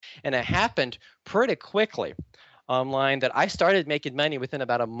And it happened pretty quickly online that I started making money within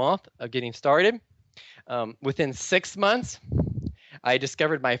about a month of getting started. Within 6 months, I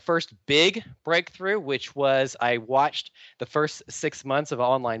discovered my first big breakthrough, which was I watched the first 6 months of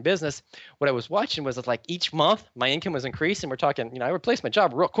online business. What I was watching was like each month my income was increasing. We're talking, I replaced my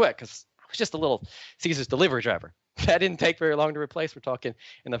job real quick because I was just a little Caesar's delivery driver. That didn't take very long to replace. We're talking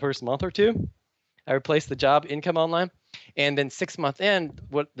in the first month or two. I replaced the job income online. And then 6 months in,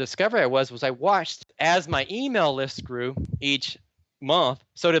 what the discovery was I watched as my email list grew each month,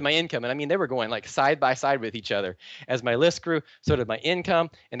 so did my income. And I mean, they were going like side by side with each other. As my list grew, so did my income.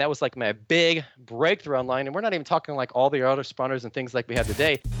 And that was like my big breakthrough online. And we're not even talking like all the other spawners and things like we have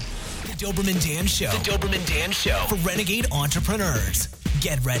today. The Doberman Dan Show. The Doberman Dan Show for renegade entrepreneurs.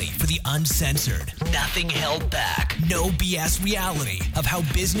 Get ready for the uncensored, nothing held back, no BS reality of how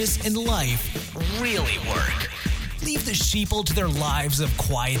business and life really work. Leave the sheeple to their lives of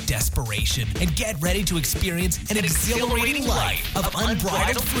quiet desperation and get ready to experience an exhilarating life of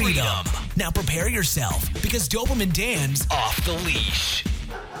unbridled freedom. Now prepare yourself because Doberman Dan's off the leash.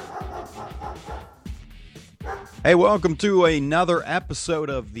 Hey, welcome to another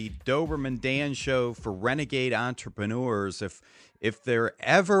episode of the Doberman Dan Show for renegade entrepreneurs. If there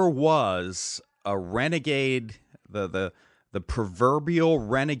ever was a renegade, the proverbial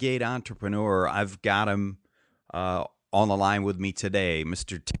renegade entrepreneur, I've got him on the line with me today,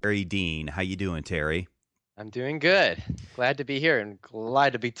 Mr. Terry Dean. How you doing, Terry? I'm doing good. Glad to be here and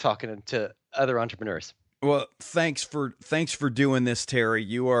glad to be talking to other entrepreneurs. Well, thanks for doing this, Terry.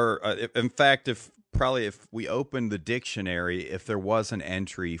 You are, in fact, if we opened the dictionary, if there was an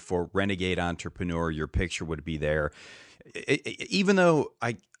entry for renegade entrepreneur, your picture would be there. Even though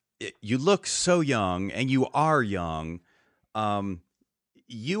you look so young, and you are young,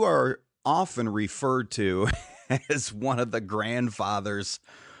 you are often referred to as one of the grandfathers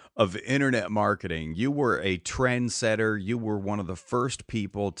of internet marketing. You were a trendsetter. You were one of the first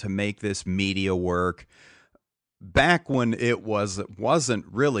people to make this media work back when it wasn't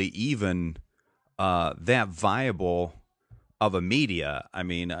really even that viable of a media. I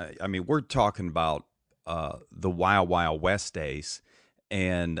mean, we're talking about the Wild Wild West days,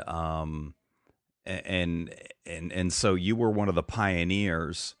 and so you were one of the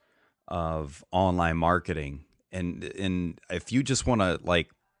pioneers of online marketing. And if you just want to like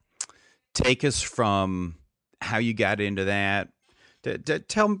take us from how you got into that,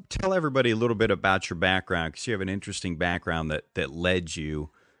 tell everybody a little bit about your background, because you have an interesting background that led you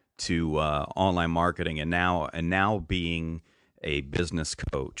to online marketing and now being a business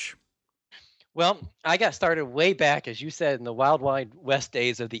coach. Well, I got started way back, as you said, in the Wild Wild West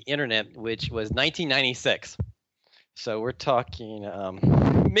days of the internet, which was 1996. So we're talking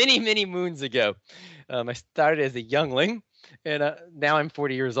many, many moons ago. I started as a youngling, and now I'm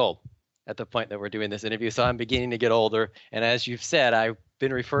 40 years old at the point that we're doing this interview. So I'm beginning to get older. And as you've said, I've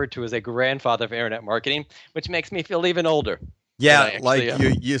been referred to as a grandfather of internet marketing, which makes me feel even older. Yeah, like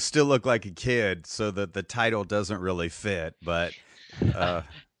you still look like a kid, so that the title doesn't really fit. But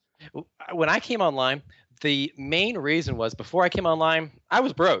when I came online, the main reason was before I came online, I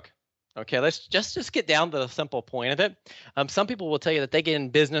was broke. Okay, let's just get down to the simple point of it. Some people will tell you that they get in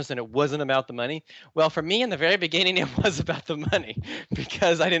business and it wasn't about the money. Well, for me in the very beginning, it was about the money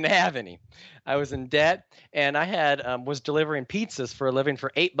because I didn't have any. I was in debt, and I had was delivering pizzas for a living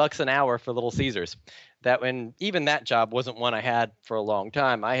for $8 an hour for Little Caesars. Even that job wasn't one I had for a long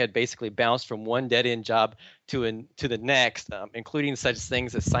time. I had basically bounced from one dead-end job to the next, including such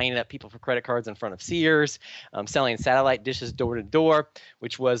things as signing up people for credit cards in front of Sears, selling satellite dishes door to door,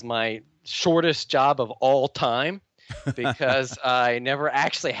 which was my shortest job of all time because I never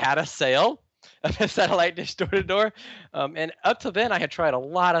actually had a sale of a satellite dish door to door. And up to then, I had tried a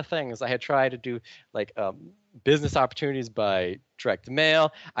lot of things. I had tried to do like business opportunities by direct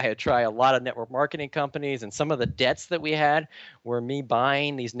mail. I had tried a lot of network marketing companies, and some of the debts that we had were me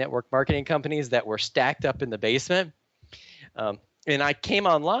buying these network marketing companies that were stacked up in the basement. And I came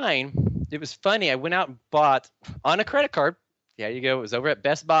online. It was funny. I went out and bought on a credit card. Yeah, you go. It was over at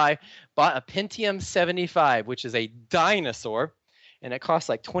Best Buy. Bought a Pentium 75, which is a dinosaur. And it cost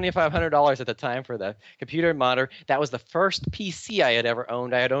like $2,500 at the time for the computer monitor. That was the first PC I had ever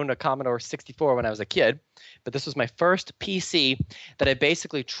owned. I had owned a Commodore 64 when I was a kid, but this was my first PC that I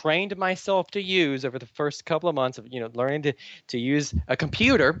basically trained myself to use over the first couple of months of learning to use a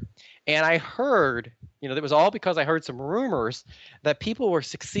computer. And I heard, that was all because I heard some rumors that people were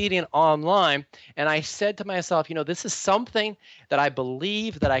succeeding online. And I said to myself, this is something that I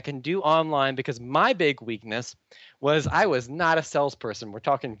believe that I can do online, because my big weakness was I was not a salesperson. We're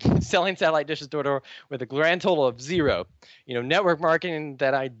talking selling satellite dishes door to door with a grand total of 0. Network marketing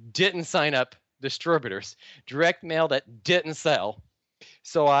that I didn't sign up distributors, direct mail that didn't sell.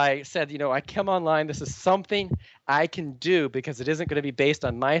 So I said, I come online. This is something I can do because it isn't going to be based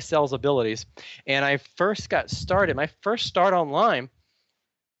on my sales abilities. And I first got started. My first start online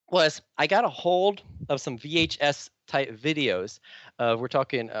was I got a hold of some VHS type videos. We're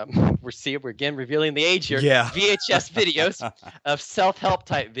talking, we're again revealing the age here. Yeah. VHS videos of self-help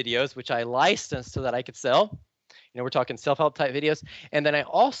type videos, which I licensed so that I could sell. We're talking self-help type videos. And then I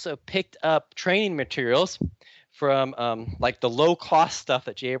also picked up training materials from like the low-cost stuff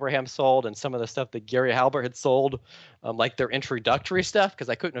that Jay Abraham sold, and some of the stuff that Gary Halbert had sold, like their introductory stuff, because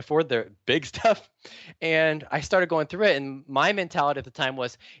I couldn't afford their big stuff. And I started going through it, and my mentality at the time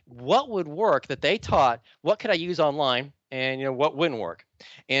was, what would work that they taught? What could I use online? And what wouldn't work?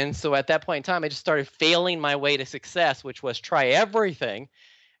 And so at that point in time, I just started failing my way to success, which was try everything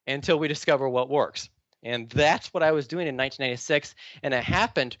until we discover what works. And that's what I was doing in 1996, and it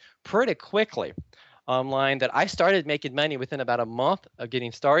happened pretty quickly online that I started making money within about a month of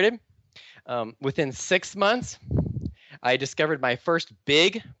getting started. Within 6 months, I discovered my first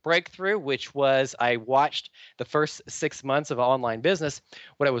big breakthrough, which was I watched the first 6 months of online business.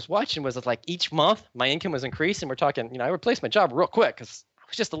 What I was watching was like each month my income was increasing. We're talking, I replaced my job real quick because I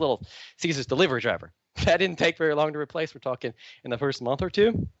was just a little Caesar's delivery driver. That didn't take very long to replace. We're talking in the first month or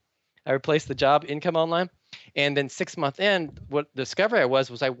two. I replaced the job income online. And then 6 months in, what the discovery I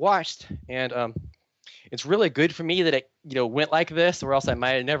was I watched, and it's really good for me that it went like this, or else I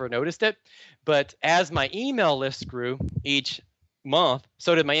might have never noticed it. But as my email list grew each month,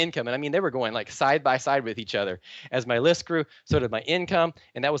 so did my income. And I mean, they were going like side by side with each other. As my list grew, so did my income.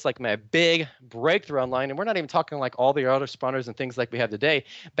 And that was like my big breakthrough online. And we're not even talking like all the autoresponders and things like we have today.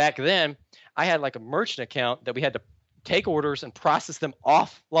 Back then, I had like a merchant account that we had to take orders and process them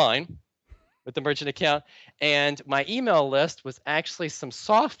offline with the merchant account. And my email list was actually some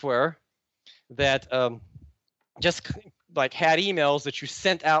software that just like had emails that you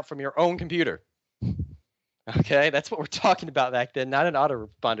sent out from your own computer. Okay, that's what we're talking about back then, not an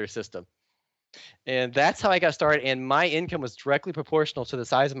autoresponder system. And that's how I got started. And my income was directly proportional to the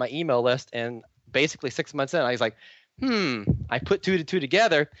size of my email list. And basically 6 months in, I was like, I put 2 to 2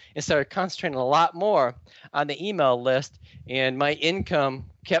 together and started concentrating a lot more on the email list. And my income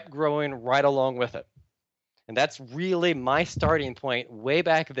kept growing right along with it. And that's really my starting point way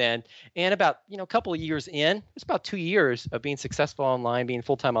back then. And about, a couple of years in, it's about 2 years of being successful online, being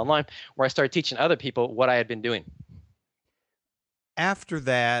full-time online, where I started teaching other people what I had been doing. After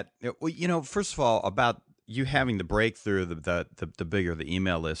that, first of all, about you having the breakthrough, the bigger the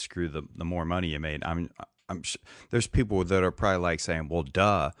email list grew, the more money you made. I'm sure there's people that are probably like saying, well,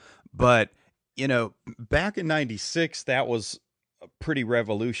 duh. But, back in 96, that was a pretty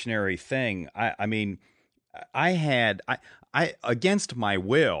revolutionary thing. I mean, I against my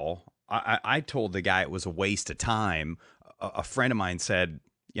will, I told the guy it was a waste of time. A friend of mine said,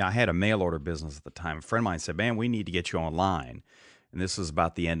 I had a mail order business at the time. A friend of mine said, man, we need to get you online. And this was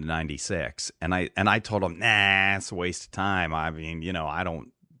about the end of 96. And I told him, nah, it's a waste of time. I mean, I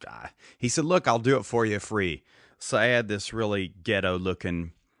don't. He said, look, I'll do it for you free. So I had this really ghetto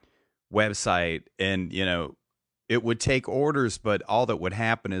looking website, and, it would take orders, but all that would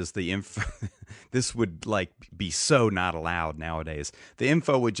happen is the info. This would be so not allowed nowadays. The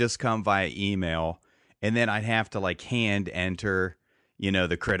info would just come via email, and then I'd have to hand enter,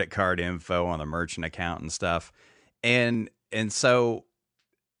 the credit card info on the merchant account and stuff. And so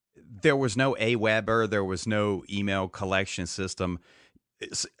there was no AWeber, there was no email collection system.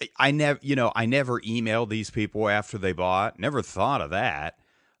 I never emailed these people after they bought. Never thought of that.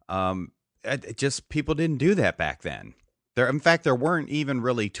 Just people didn't do that back then. In fact, there weren't even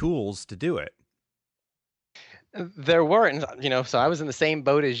really tools to do it. There weren't, so I was in the same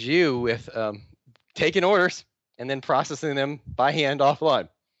boat as you with taking orders and then processing them by hand offline.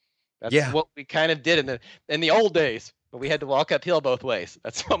 That's what we kind of did in the old days, but we had to walk uphill both ways.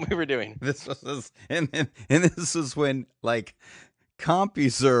 That's what we were doing. This was this was when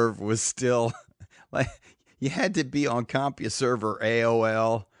CompuServe was still you had to be on CompuServe or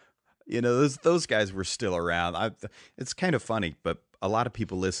AOL. Those guys were still around. It's kind of funny, but a lot of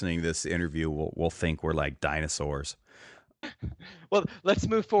people listening to this interview will think we're like dinosaurs. Well, let's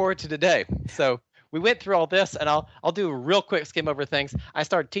move forward to today. So we went through all this, and I'll do a real quick skim over things. I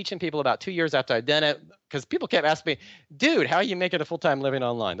started teaching people about 2 years after I'd done it. because people kept asking me, dude, how are you making a full-time living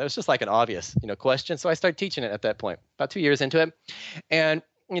online? That was just like an obvious, question. So I started teaching it at that point, about 2 years into it. And,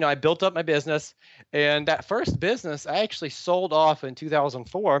 I built up my business. And that first business, I actually sold off in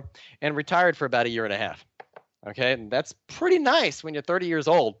 2004 and retired for about a year and a half. Okay. And that's pretty nice when you're 30 years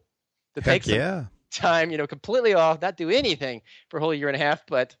old to take some time, completely off, not do anything for a whole year and a half.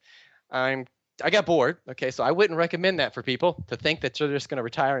 But I got bored. Okay. So I wouldn't recommend that for people to think that they're just going to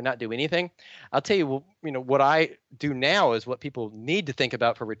retire and not do anything. I'll tell you, what I do now is what people need to think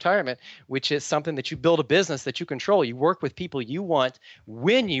about for retirement, which is something that you build a business that you control. You work with people you want,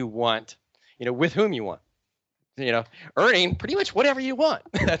 when you want, with whom you want, earning pretty much whatever you want.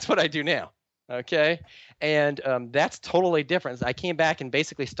 That's what I do now. Okay. And that's totally different. I came back and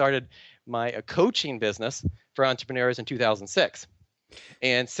basically started my coaching business for entrepreneurs in 2006.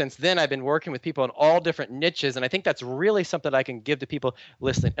 And since then, I've been working with people in all different niches. And I think that's really something I can give to people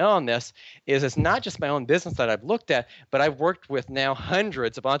listening on this is it's not just my own business that I've looked at, but I've worked with now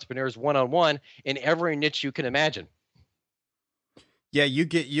hundreds of entrepreneurs one-on-one in every niche you can imagine. Yeah, you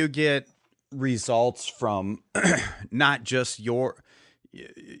get results from not just your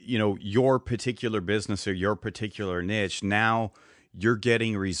particular business or your particular niche. Now you're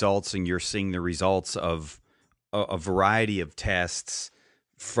getting results and you're seeing the results of a variety of tests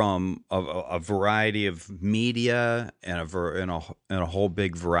from a variety of media and a whole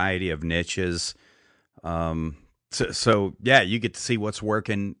big variety of niches. So you get to see what's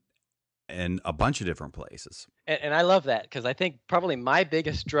working in a bunch of different places. And I love that because I think probably my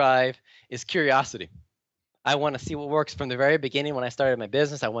biggest drive is curiosity. I want to see what works from the very beginning. When I started my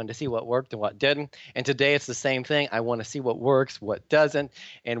business, I wanted to see what worked and what didn't. And today it's the same thing. I want to see what works, what doesn't.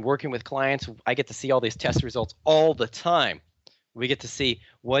 And working with clients, I get to see all these test results all the time. We get to see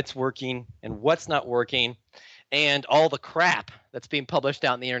what's working and what's not working and all the crap that's being published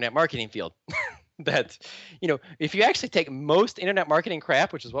out in the internet marketing field. That, if you actually take most internet marketing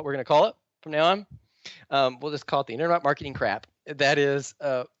crap, which is what we're going to call it from now on, we'll just call it the internet marketing crap. That is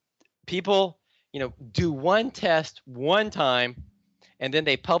people do one test one time, and then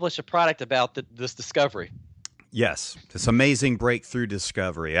they publish a product about this discovery. Yes, this amazing breakthrough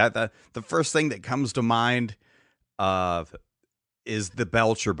discovery. The first thing that comes to mind is the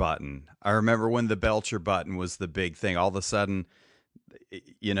Belcher button. I remember when the Belcher button was the big thing. All of a sudden,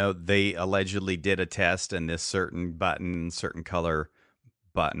 they allegedly did a test, and this certain button, certain color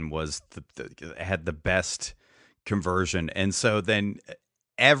button was had the best conversion, and so then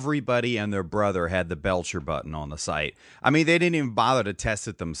everybody and their brother had the Belcher button on the site. I mean, they didn't even bother to test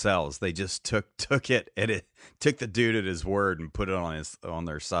it themselves. They just took it and it took the dude at his word and put it on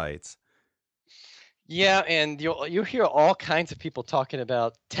their sites. Yeah, and you hear all kinds of people talking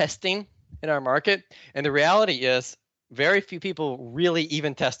about testing in our market, and the reality is very few people really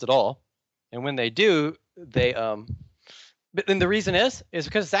even test at all. And when they do, but then the reason is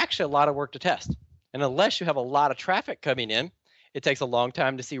because it's actually a lot of work to test. And unless you have a lot of traffic coming in, it takes a long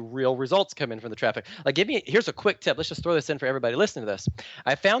time to see real results come in from the traffic. Like, here's a quick tip. Let's just throw this in for everybody listening to this.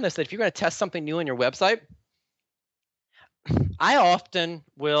 I found this, that if you're going to test something new on your website, I often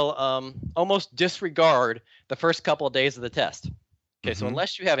will almost disregard the first couple of days of the test. Okay, so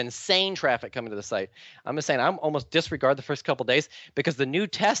unless you have insane traffic coming to the site, I'm just saying I'm almost disregard the first couple of days because the new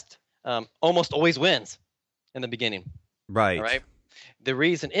test almost always wins in the beginning. Right. All right. The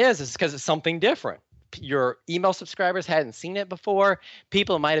reason is because it's something different. Your email subscribers hadn't seen it before.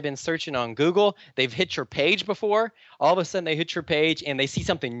 People might have been searching on Google. They've hit your page before. All of a sudden, they hit your page and they see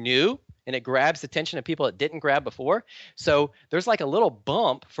something new, and it grabs the attention of people it didn't grab before. So there's like a little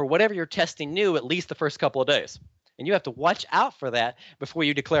bump for whatever you're testing new, at least the first couple of days. And you have to watch out for that before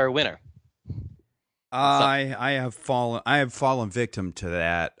you declare a winner. I have fallen victim to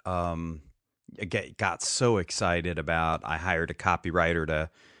that. I got so excited about. I hired a copywriter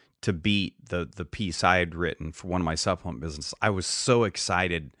to beat the piece I had written for one of my supplement businesses. I was so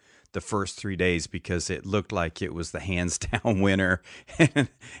excited the first 3 days because it looked like it was the hands down winner,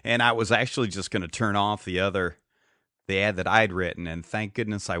 and I was actually just going to turn off the ad that I'd written. And thank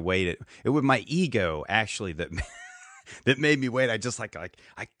goodness I waited. It was my ego actually that that made me wait. I just like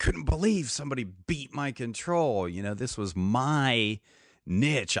I couldn't believe somebody beat my control. This was my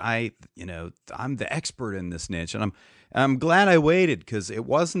niche. I'm the expert in this niche, and I'm glad I waited because it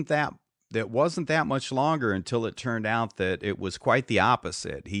wasn't that much longer until it turned out that it was quite the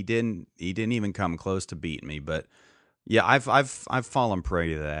opposite. He didn't even come close to beating me. But yeah, I've fallen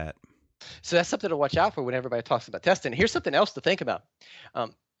prey to that. So that's something to watch out for when everybody talks about testing. Here's something else to think about.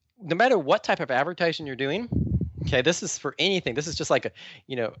 No matter what type of advertising you're doing, okay, this is for anything. This is just like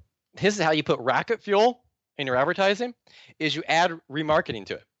this is how you put rocket fuel in your advertising, is you add remarketing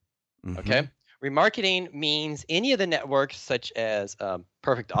to it. Okay. Remarketing means any of the networks such as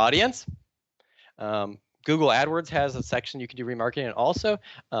Perfect Audience. Google AdWords has a section you can do remarketing in also.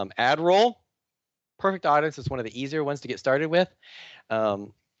 AdRoll. Perfect Audience is one of the easier ones to get started with.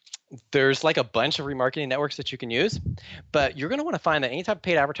 There's like a bunch of remarketing networks that you can use, but you're going to want to find that any type of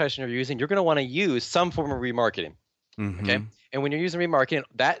paid advertising you're using, you're going to want to use some form of remarketing. Okay. And when you're using remarketing,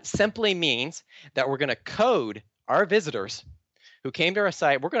 that simply means that we're going to code our visitors who came to our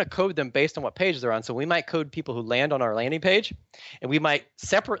site. We're going to code them based on what page they're on. So we might code people who land on our landing page, and we might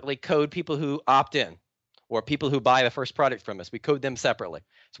separately code people who opt in or people who buy the first product from us. We code them separately.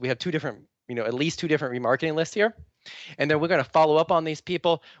 So we have two different, at least two different remarketing lists here. And then we're going to follow up on these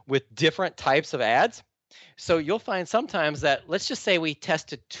people with different types of ads. So you'll find sometimes that, let's just say we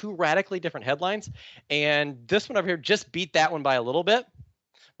tested two radically different headlines, and this one over here just beat that one by a little bit.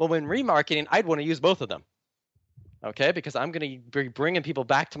 Well, when remarketing, I'd want to use both of them, okay? Because I'm going to be bringing people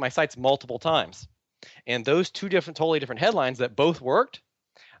back to my sites multiple times. And those two totally different headlines that both worked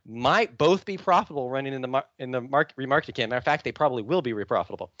might both be profitable running in the remarketing campaign. Matter of fact, they probably will be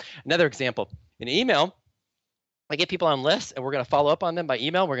profitable. Another example, in email, I get people on lists, and we're going to follow up on them by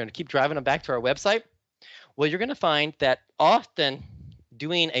email. We're going to keep driving them back to our website. Well, you're going to find that often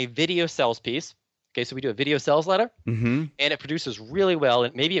doing a video sales piece, okay, so we do a video sales letter, and it produces really well,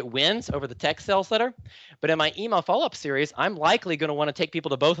 and maybe it wins over the text sales letter, but in my email follow-up series, I'm likely going to want to take people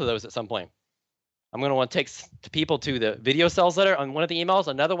to both of those at some point. I'm going to want to take people to the video sales letter on one of the emails.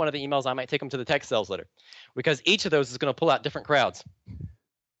 Another one of the emails, I might take them to the text sales letter, because each of those is going to pull out different crowds.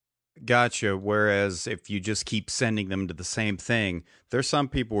 Gotcha. Whereas if you just keep sending them to the same thing, there's some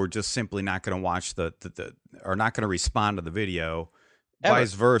people who are just simply not going to watch or not going to respond to the video. Ever.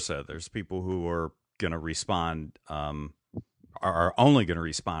 Vice versa. There's people who are going to respond, are only going to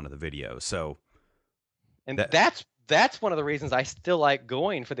respond to the video. So, and that's one of the reasons I still like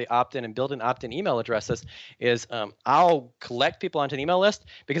going for the opt-in and building opt-in email addresses is I'll collect people onto an email list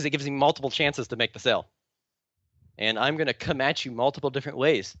because it gives me multiple chances to make the sale. And I'm going to come at you multiple different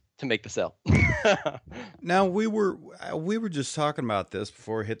ways to make the sale. Now, we were just talking about this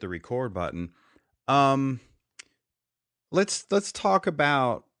before we hit the record button. Let's talk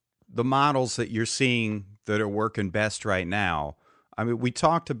about the models that you're seeing that are working best right now. I mean, we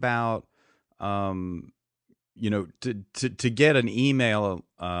talked about to get an email.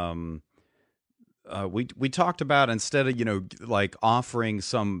 We talked about, instead of, like offering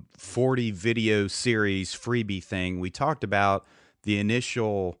some 40 video series freebie thing, we talked about the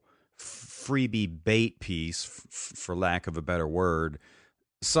initial freebie bait piece, for lack of a better word,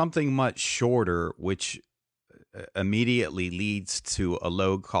 something much shorter, which immediately leads to a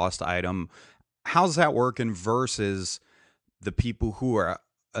low cost item. How's that working versus the people who are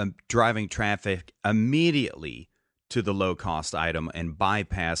driving traffic immediately to the low cost item and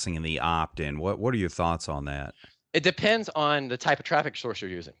bypassing the opt-in? What are your thoughts on that? It depends on the type of traffic source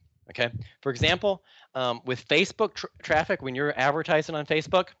you're using. Okay. For example, with Facebook traffic, when you're advertising on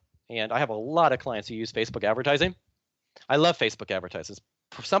Facebook, and I have a lot of clients who use Facebook advertising. I love Facebook advertising.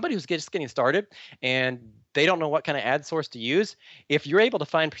 For somebody who's just getting started and they don't know what kind of ad source to use, if you're able to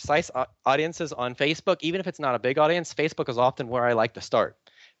find precise audiences on Facebook, even if it's not a big audience, Facebook is often where I like to start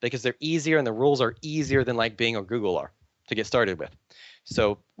because they're easier and the rules are easier than like Bing or Google are to get started with.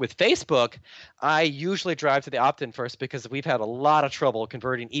 So with Facebook, I usually drive to the opt-in first because we've had a lot of trouble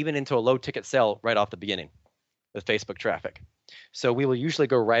converting even into a low ticket sale right off the beginning with Facebook traffic. So we will usually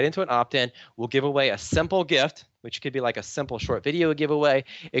go right into an opt-in. We'll give away a simple gift, which could be like a simple short video giveaway.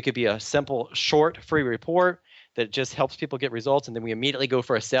 It could be a simple short free report that just helps people get results. And then we immediately go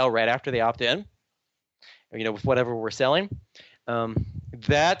for a sale right after they opt in, with whatever we're selling.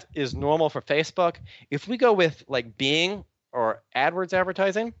 That is normal for Facebook. If we go with like Bing or AdWords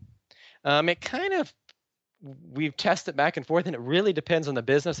advertising, it kind of, we've tested back and forth, and it really depends on the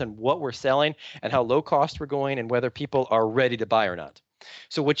business and what we're selling and how low cost we're going and whether people are ready to buy or not.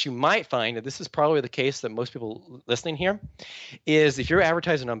 So what you might find, and this is probably the case that most people listening here, is if you're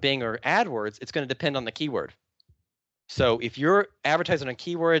advertising on Bing or AdWords, it's going to depend on the keyword. So if you're advertising on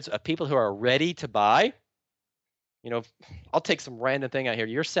keywords of people who are ready to buy, I'll take some random thing out here.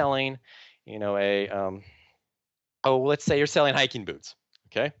 You're selling, let's say you're selling hiking boots,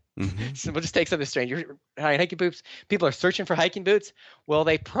 okay? Mm-hmm. So we'll just take something strange. You're hiking boots. People are searching for hiking boots. Well,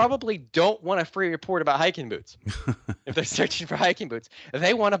 they probably don't want a free report about hiking boots. If they're searching for hiking boots,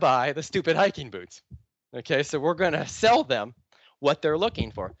 they want to buy the stupid hiking boots. Okay, so we're going to sell them what they're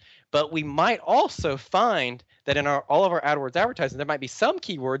looking for. But we might also find that in all of our AdWords advertising, there might be some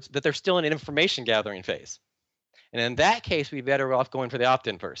keywords that they're still in an information gathering phase. And in that case, we'd be better off going for the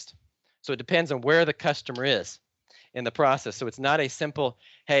opt-in first. So it depends on where the customer is. in the process. So it's not a simple,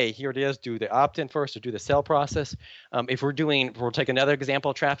 hey, here it is, do the opt-in first or do the sell process. If we'll take another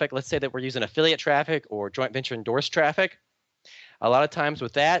example of traffic. Let's say that we're using affiliate traffic or joint venture endorsed traffic. A lot of times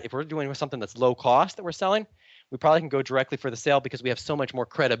with that, if we're doing something that's low cost that we're selling, we probably can go directly for the sale because we have so much more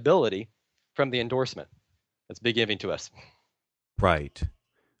credibility from the endorsement that's been given to us. Right.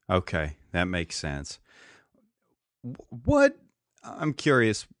 Okay, that makes sense. I'm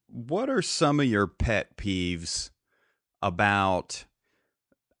curious, what are some of your pet peeves about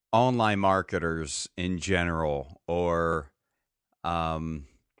online marketers in general, or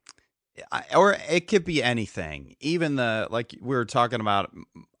it could be anything, even like we were talking about,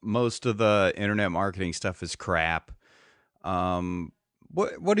 most of the internet marketing stuff is crap.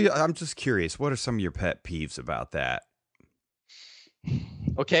 What do you, I'm just curious, what are some of your pet peeves about that?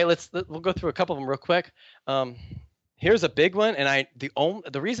 Okay, we'll go through a couple of them real quick. Here's a big one, and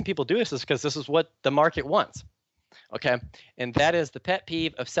the reason people do this is because this is what the market wants. Okay, and that is the pet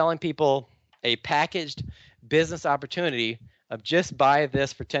peeve of selling people a packaged business opportunity of just buy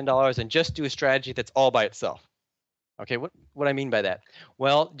this for $10 and just do a strategy that's all by itself. Okay, what I mean by that?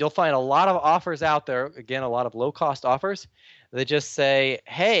 Well, you'll find a lot of offers out there, again, a lot of low-cost offers that just say,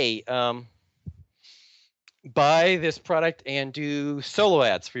 hey, buy this product and do solo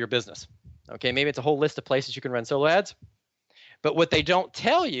ads for your business. Okay, maybe it's a whole list of places you can run solo ads. But what they don't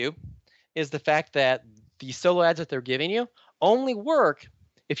tell you is the fact that the solo ads that they're giving you only work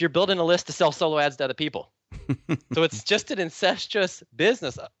if you're building a list to sell solo ads to other people. So it's just an incestuous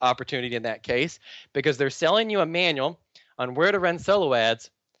business opportunity in that case, because they're selling you a manual on where to run solo ads,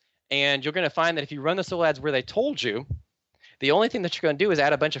 and you're going to find that if you run the solo ads where they told you, the only thing that you're going to do is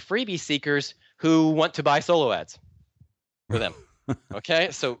add a bunch of freebie seekers who want to buy solo ads for them. Okay,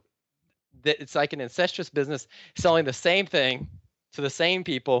 so it's like an incestuous business selling the same thing to the same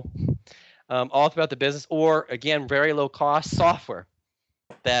people all throughout the business, or again, very low cost software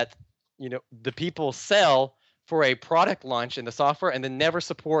that the people sell for a product launch in the software and then never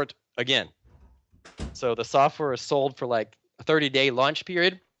support again. So the software is sold for like a 30-day launch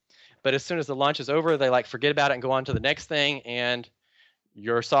period, but as soon as the launch is over, they forget about it and go on to the next thing, and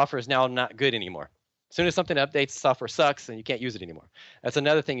your software is now not good anymore. As soon as something updates, software sucks and you can't use it anymore. That's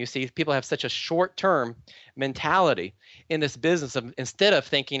another thing you see. People have such a short-term mentality in this business instead of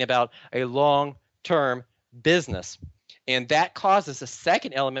thinking about a long-term business. And that causes a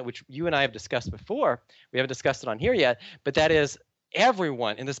second element, which you and I have discussed before. We haven't discussed it on here yet, but that is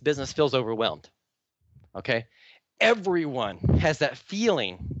everyone in this business feels overwhelmed. Okay? Everyone has that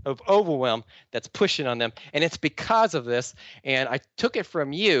feeling of overwhelm that's pushing on them, and it's because of this. And I took it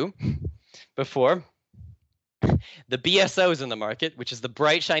from you before. The BSOs in the market, which is the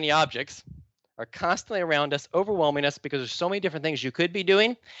bright, shiny objects, are constantly around us, overwhelming us because there's so many different things you could be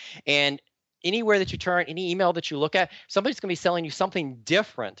doing. And anywhere that you turn, any email that you look at, somebody's going to be selling you something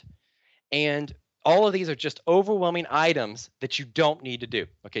different. And all of these are just overwhelming items that you don't need to do.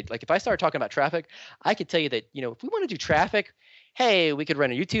 Okay, like if I start talking about traffic, I could tell you that, if we want to do traffic, hey, we could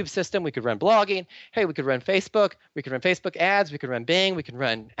run a YouTube system, we could run blogging, hey, we could run Facebook, we could run Facebook ads, we could run Bing, we can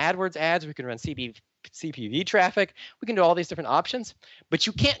run AdWords ads, we can run CPV traffic. We can do all these different options, but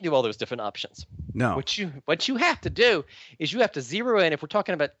you can't do all those different options. No. What you have to do is you have to zero in. If we're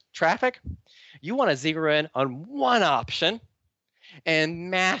talking about traffic, you want to zero in on one option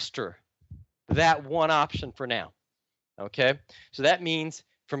and master that one option for now. Okay? So that means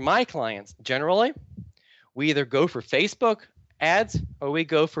for my clients, generally, we either go for Facebook ads or we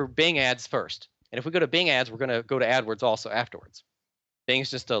go for Bing ads first. And if we go to Bing ads, we're going to go to AdWords also afterwards.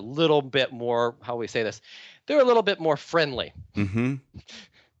 Bing's just a little bit more, how we say this, they're a little bit more friendly. Mm-hmm.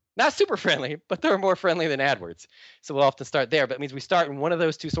 Not super friendly, but they're more friendly than AdWords. So we'll have to start there. But it means we start in one of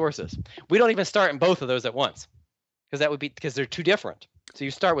those two sources. We don't even start in both of those at once, because they're too different. So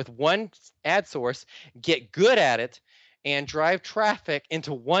you start with one ad source, get good at it, and drive traffic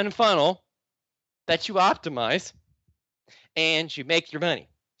into one funnel that you optimize, and you make your money.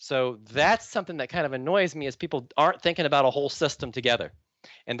 So that's something that kind of annoys me, is people aren't thinking about a whole system together.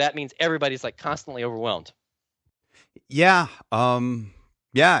 And that means everybody's constantly overwhelmed. Yeah.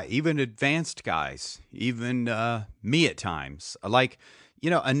 Yeah. Even advanced guys, even me at times.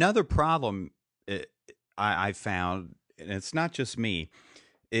 Another problem I found, and it's not just me,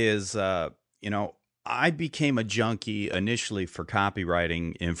 is, I became a junkie initially for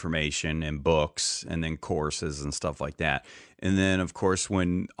copywriting information and books and then courses and stuff like that. And then, of course,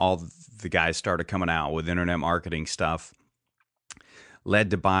 when all the guys started coming out with internet marketing stuff,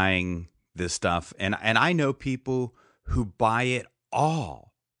 led to buying this stuff. And I know people who buy it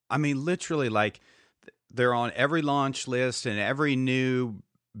all. I mean, literally, they're on every launch list and every new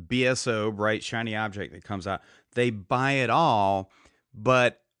BSO, bright shiny object that comes out. They buy it all,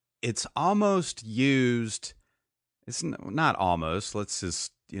 but it's almost used. It's not almost. Let's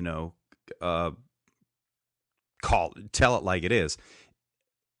just tell it like it is.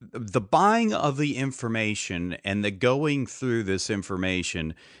 The buying of the information and the going through this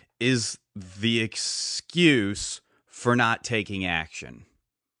information is the excuse for not taking action.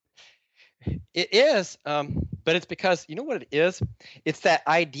 It is, but it's because, you know what it is? It's that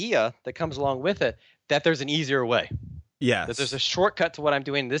idea that comes along with it that there's an easier way. Yes. That there's a shortcut to what I'm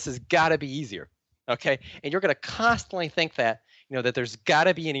doing. This has got to be easier. Okay. And you're going to constantly think that, that there's got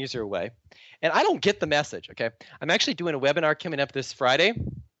to be an easier way. And I don't get the message. Okay. I'm actually doing a webinar coming up this Friday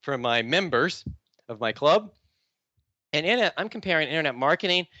for my members of my club. And I'm comparing internet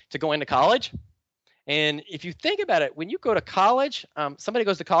marketing to going to college. And if you think about it, when you go to college, somebody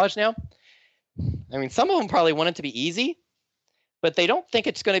goes to college now. I mean, some of them probably want it to be easy, but they don't think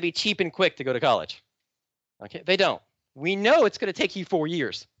it's going to be cheap and quick to go to college. Okay, they don't. We know it's going to take you 4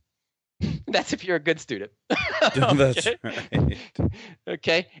 years. That's if you're a good student. That's right.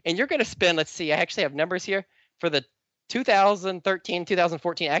 Okay, and you're going to spend, let's see, I actually have numbers here for the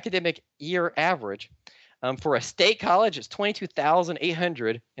 2013-2014 academic year average. For a state college, it's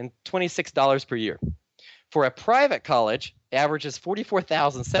 $22,826 per year. For a private college, average is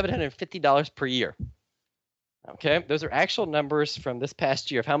 $44,750 per year. Okay, those are actual numbers from this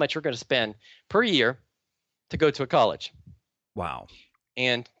past year of how much you're going to spend per year to go to a college. Wow.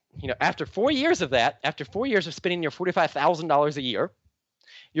 And after 4 years of that, after 4 years of spending your $45,000 a year,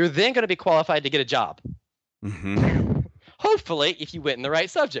 you're then going to be qualified to get a job. Mm-hmm. Hopefully, if you went in the right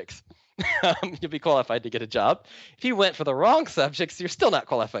subjects. You'll be qualified to get a job. If you went for the wrong subjects, you're still not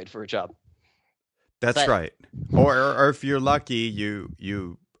qualified for a job. That's right. Or if you're lucky,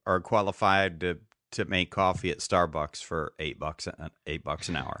 you are qualified to make coffee at Starbucks for $8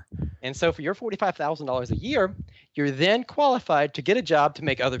 an hour. And so for your $45,000 a year, you're then qualified to get a job to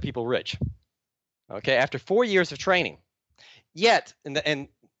make other people rich. Okay, after 4 years of training. Yet,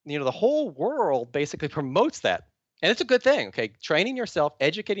 the whole world basically promotes that. And it's a good thing, okay? Training yourself,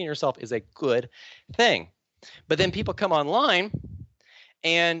 educating yourself is a good thing. But then people come online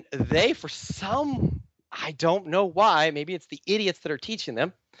and they, for some, I don't know why, maybe it's the idiots that are teaching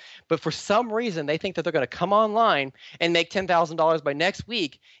them, but for some reason they think that they're going to come online and make $10,000 by next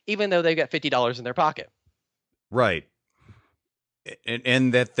week, even though they've got $50 in their pocket. Right.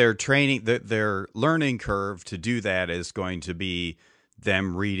 And that their training, their learning curve to do that is going to be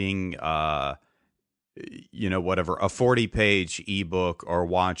them reading whatever, a 40-page ebook or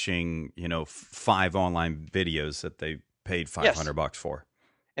watching, 5 online videos that they paid $500 for.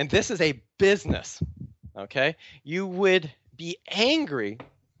 And this is a business, okay? You would be angry, at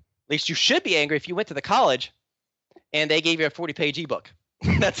least you should be angry if you went to the college and they gave you a 40-page ebook.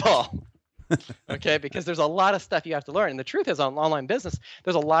 That's all. Okay? Because there's a lot of stuff you have to learn. And the truth is, on online business,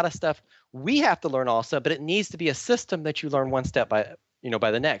 there's a lot of stuff we have to learn also, but it needs to be a system that you learn one step by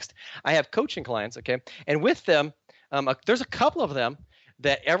the next. I have coaching clients, okay? And with them, there's a couple of them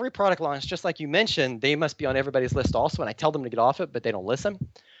that every product launch, just like you mentioned, they must be on everybody's list also, and I tell them to get off it, but they don't listen.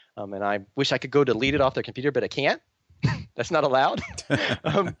 And I wish I could go delete it off their computer, but I can't. That's not allowed.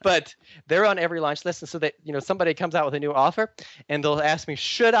 But they're on every launch list, and so that somebody comes out with a new offer, and they'll ask me,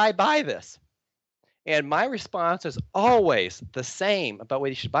 should I buy this? And my response is always the same about whether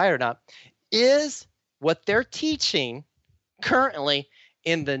you should buy it or not. Is what they're teaching currently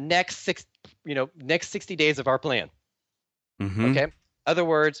in the next 60 days of our plan. Mm-hmm. Okay. Other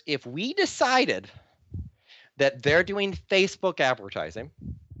words, if we decided that they're doing Facebook advertising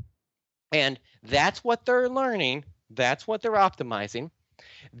and that's what they're learning, that's what they're optimizing,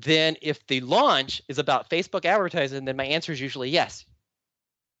 then if the launch is about Facebook advertising, then my answer is usually yes.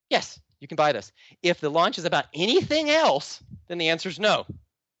 Yes, you can buy this. If the launch is about anything else, then the answer is no.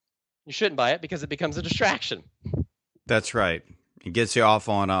 You shouldn't buy it because it becomes a distraction. That's right. It gets you off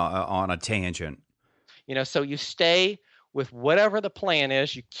on a tangent. So you stay with whatever the plan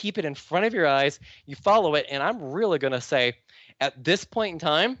is. You keep it in front of your eyes. You follow it. And I'm really going to say, at this point in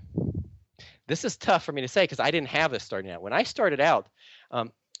time, this is tough for me to say because I didn't have this starting out. When I started out,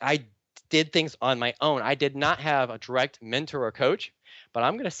 I did things on my own. I did not have a direct mentor or coach. But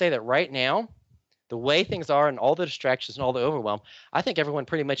I'm going to say that right now, the way things are and all the distractions and all the overwhelm, I think everyone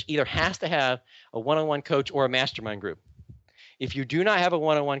pretty much either has to have a one-on-one coach or a mastermind group. If you do not have a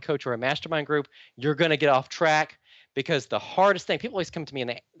one-on-one coach or a mastermind group, you're going to get off track because the hardest thing, people always come to me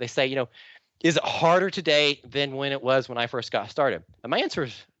and they say, is it harder today than when it was when I first got started? And my answer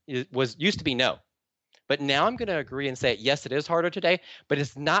used to be no. But now I'm going to agree and say, yes, it is harder today, but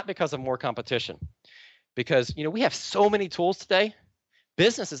it's not because of more competition. Because, we have so many tools today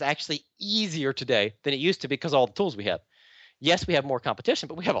Business is actually easier today than it used to because of all the tools we have. Yes, we have more competition,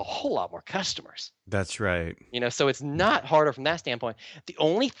 but we have a whole lot more customers. That's right. So it's not harder from that standpoint. The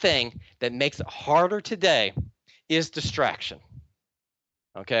only thing that makes it harder today is distraction.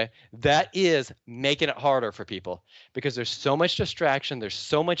 Okay, that is making it harder for people because there's so much distraction, there's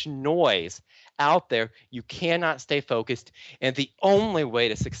so much noise out there. You cannot stay focused, and the only way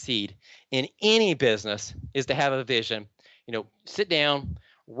to succeed in any business is to have a vision. Sit down,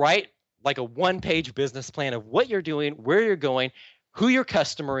 write like a one-page business plan of what you're doing, where you're going, who your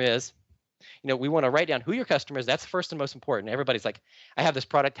customer is. We want to write down who your customer is. That's first and most important. Everybody's like, I have this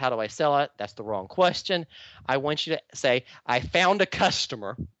product. How do I sell it? That's the wrong question. I want you to say, I found a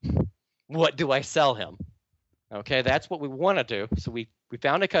customer. What do I sell him? Okay, that's what we want to do. So we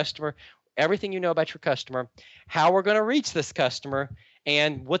found a customer, everything you know about your customer, how we're going to reach this customer,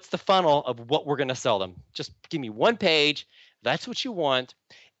 and what's the funnel of what we're going to sell them. Just give me one page. That's what you want.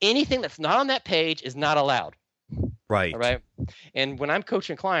 Anything that's not on that page is not allowed. Right. All right. And when I'm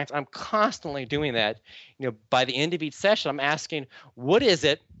coaching clients, I'm constantly doing that. By the end of each session, I'm asking, what is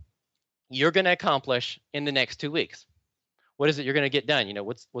it you're going to accomplish in the next 2 weeks? What is it you're going to get done?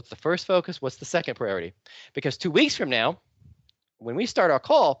 What's the first focus? What's the second priority? Because 2 weeks from now, when we start our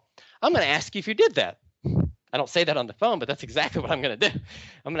call, I'm going to ask you if you did that. I don't say that on the phone, but that's exactly what I'm going to do.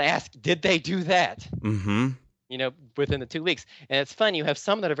 I'm going to ask, did they do that? Mm-hmm. Within the 2 weeks. And it's fun. You have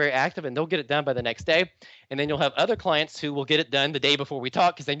some that are very active and they'll get it done by the next day. And then you'll have other clients who will get it done the day before we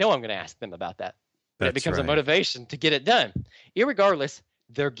talk because they know I'm going to ask them about that. And it becomes a motivation to get it done. Irregardless,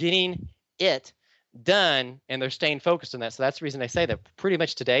 they're getting it done and they're staying focused on that. So that's the reason I say that pretty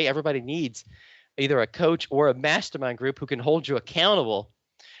much today, everybody needs either a coach or a mastermind group who can hold you accountable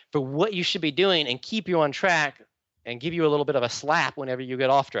for what you should be doing and keep you on track and give you a little bit of a slap whenever you get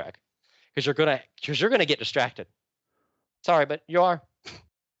off track. Because you're gonna get distracted. Sorry, but you are.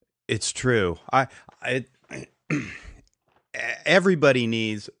 It's true. Everybody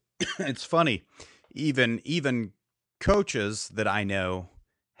needs. It's funny. Even coaches that I know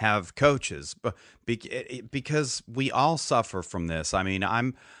have coaches, but because we all suffer from this. I mean,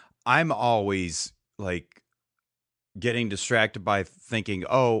 I'm always like getting distracted by thinking,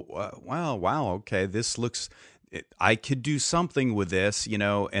 oh, well, wow, okay, this looks. I could do something with this,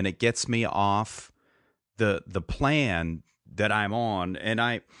 and it gets me off the plan that I'm on.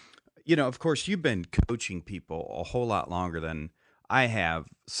 And of course, you've been coaching people a whole lot longer than I have.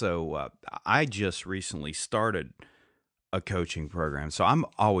 So I just recently started a coaching program. So I'm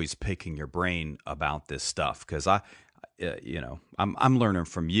always picking your brain about this stuff because I'm learning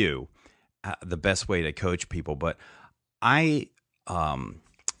from you the best way to coach people. But I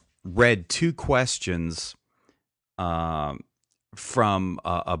read 2 questions from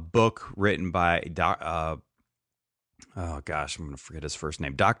a book written by I'm going to forget his first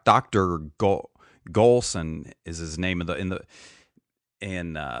name. Dr. Golson is his name. The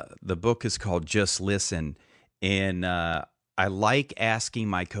book is called Just Listen. And I like asking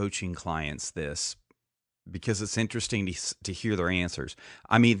my coaching clients this because it's interesting to hear their answers.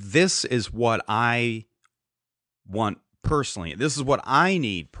 I mean, this is what I want personally. This is what I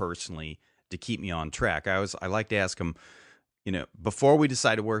need personally to keep me on track. I like to ask them, before we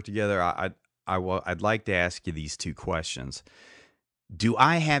decide to work together, I'd like to ask you these 2 questions. Do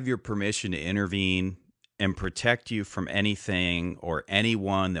I have your permission to intervene and protect you from anything or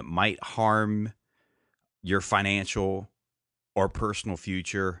anyone that might harm your financial or personal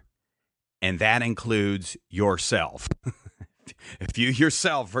future? And that includes yourself. If you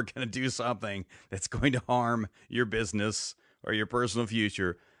yourself are going to do something that's going to harm your business or your personal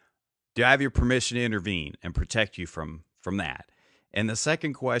future, do I have your permission to intervene and protect you from that? And the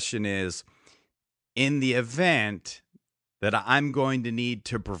second question is, in the event that I'm going to need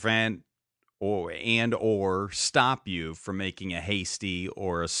to prevent or stop you from making a hasty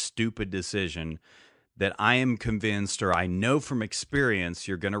or a stupid decision that I am convinced or I know from experience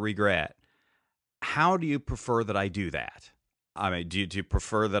you're going to regret, how do you prefer that I do that? I mean, do you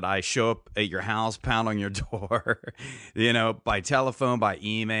prefer that I show up at your house, pound on your door, by telephone, by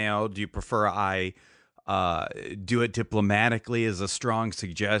email? Do you prefer I do it diplomatically as a strong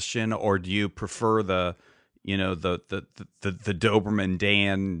suggestion, or do you prefer the Doberman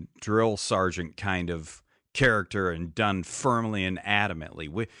Dan drill sergeant kind of character and done firmly and adamantly?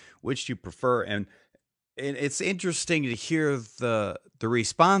 Which do you prefer? And it's interesting to hear the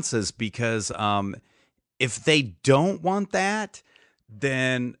responses because if they don't want that,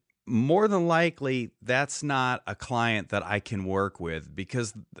 then more than likely that's not a client that I can work with,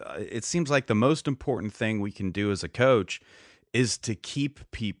 because it seems like the most important thing we can do as a coach is to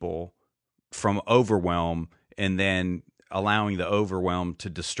keep people from overwhelm and then allowing the overwhelm to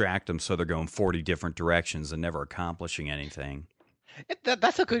distract them so they're going 40 different directions and never accomplishing anything?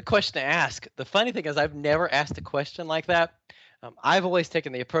 That's a good question to ask. The funny thing is, I've never asked a question like that. I've always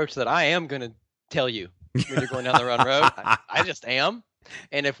taken the approach that I am going to tell you when you're going down the wrong road. I just am.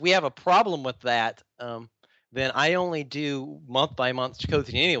 And if we have a problem with that, then I only do month by month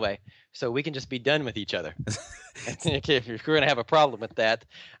coaching anyway. So we can just be done with each other. Okay, if you're going to have a problem with that.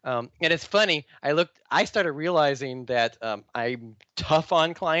 And it's funny, I started realizing that I'm tough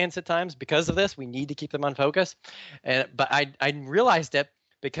on clients at times because of this. We need to keep them on focus. But I realized it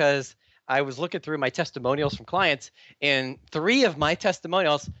because I was looking through my testimonials from clients, and 3 of my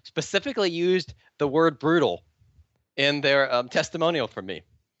testimonials specifically used the word brutal in their testimonial for me,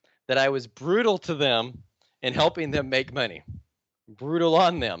 that I was brutal to them in helping them make money, brutal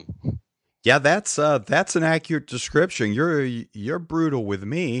on them. Yeah, that's an accurate description. You're brutal with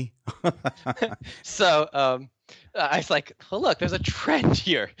me. So I was like, oh, look, there's a trend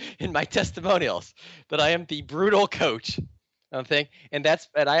here in my testimonials that I am the brutal coach thing. And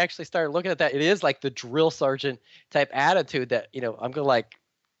I actually started looking at that. It is like the drill sergeant type attitude that, I'm going like,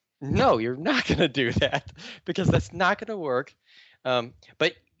 no, you're not going to do that because that's not going to work.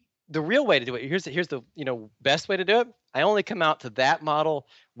 But the real way to do it, here's the best way to do it. I only come out to that model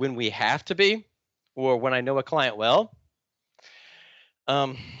when we have to be, or when I know a client well.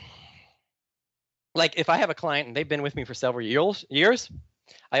 Like if I have a client and they've been with me for several years,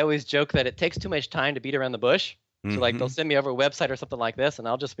 I always joke that it takes too much time to beat around the bush. So like they'll send me over a website or something like this, and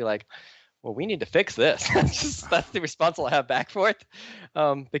I'll just be like, well, we need to fix this. That's the response I'll have back for it,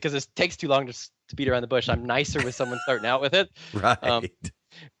 because it takes too long to beat around the bush. I'm nicer with someone starting out with it. Right.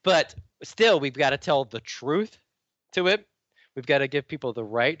 But still, we've got to tell the truth to it. We've got to give people the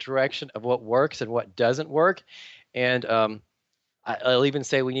right direction of what works and what doesn't work. And I'll even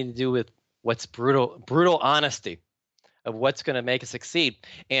say we need to do with what's brutal honesty of what's going to make us succeed.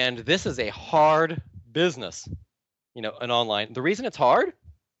 And this is a hard business, an online. The reason it's hard,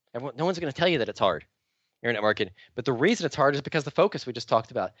 no one's going to tell you that it's hard, internet marketing. But the reason it's hard is because the focus we just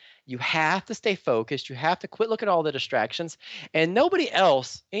talked about. You have to stay focused. You have to quit looking at all the distractions. And nobody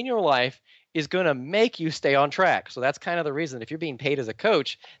else in your life is going to make you stay on track. So that's kind of the reason. If you're being paid as a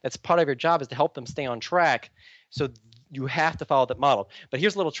coach, that's part of your job, is to help them stay on track. So you have to follow that model. But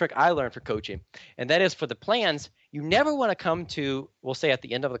here's a little trick I learned for coaching. And that is, for the plans, you never want to come to, we'll say at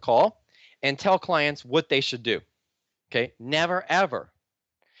the end of the call, and tell clients what they should do. Okay? Never, ever.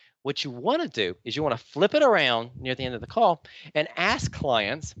 What you want to do is you want to flip it around near the end of the call and ask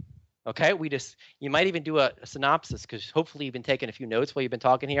clients, okay, you might even do a synopsis, because hopefully you've been taking a few notes while you've been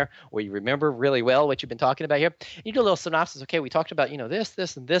talking here, or you remember really well what you've been talking about here. You do a little synopsis. Okay, we talked about,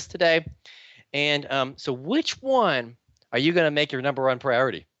 this, and this today. And so which one are you going to make your number one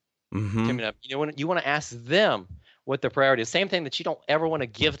priority coming up? You want to ask them what their priority is. Same thing that you don't ever want to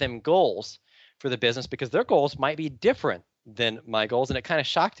give them goals for the business, because their goals might be different than my goals. And it kind of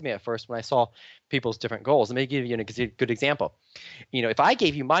shocked me at first when I saw people's different goals. Let me give you a good example. If I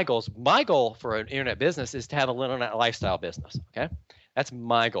gave you my goals, my goal for an internet business is to have an internet lifestyle business. Okay. That's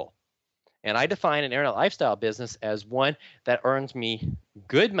my goal. And I define an internet lifestyle business as one that earns me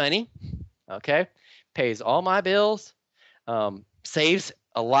good money. Okay. Pays all my bills, saves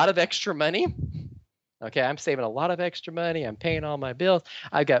a lot of extra money. Okay. I'm saving a lot of extra money. I'm paying all my bills.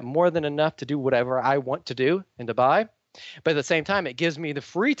 I've got more than enough to do whatever I want to do and to buy. But at the same time, it gives me the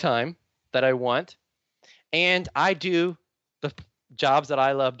free time that I want, and I do the jobs that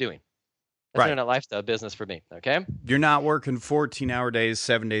I love doing. That's internet lifestyle business for me, okay? You're not working 14-hour days,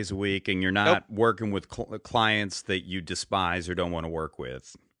 7 days a week, and you're not working with clients that you despise or don't want to work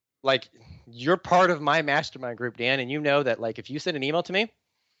with. Like, you're part of my mastermind group, Dan, and you know that, like, if you send an email to me,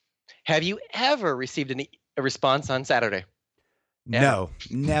 have you ever received a response on Saturday? Ever? No,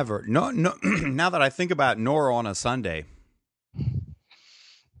 never. No. Now that I think about it, nor on a Sunday.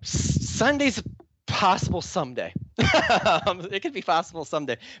 Sunday's possible someday. It could be possible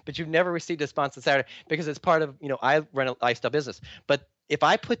someday, but you've never received a response on Saturday because it's part of, I run a lifestyle business. But if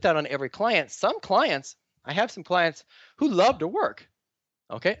I put that on every client, I have some clients who love to work.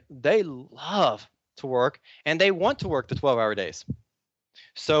 Okay. They love to work and they want to work the 12-hour days.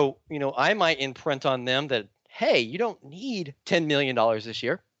 So, I might imprint on them that, hey, you don't need $10 million this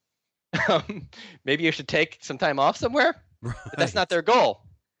year. Maybe you should take some time off somewhere. Right. But that's not their goal.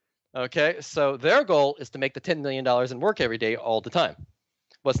 Okay, so their goal is to make the $10 million and work every day all the time.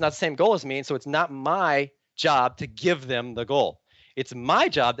 Well, it's not the same goal as me, and so it's not my job to give them the goal. It's my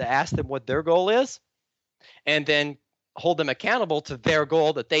job to ask them what their goal is and then hold them accountable to their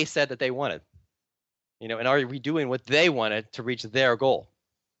goal that they said that they wanted. And are we doing what they wanted to reach their goal?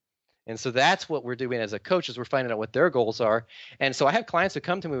 And so that's what we're doing as a coach is we're finding out what their goals are. And so I have clients who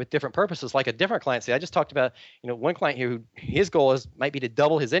come to me with different purposes, like a different client. Say, I just talked about, one client here who his goal might be to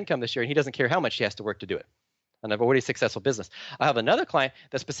double his income this year, and he doesn't care how much he has to work to do it. And I've already successful business. I have another client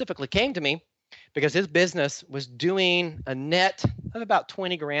that specifically came to me because his business was doing a net of about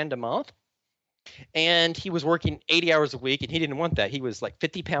 20 grand a month. And he was working 80 hours a week, and he didn't want that. He was like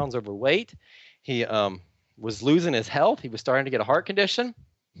 50 pounds overweight. He was losing his health. He was starting to get a heart condition.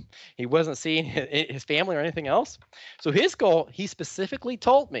 He wasn't seeing his family or anything else. So his goal, he specifically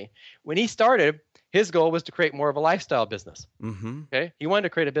told me when he started, his goal was to create more of a lifestyle business. Mm-hmm. Okay. He wanted to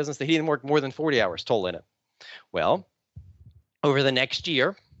create a business that he didn't work more than 40 hours total in it. Well, over the next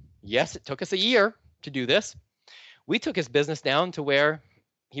year, yes, it took us a year to do this. We took his business down to where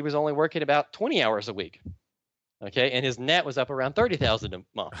he was only working about 20 hours a week. Okay. And his net was up around 30,000 a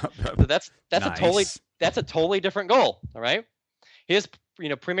month. So that's Nice. a totally different goal. All right. His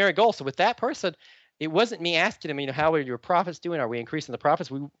primary goal. So with that person, it wasn't me asking him, how are your profits doing? Are we increasing the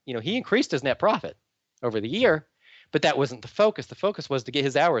profits? He increased his net profit over the year, but that wasn't the focus. The focus was to get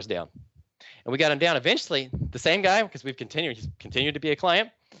his hours down. And we got him down eventually. The same guy, because he's continued to be a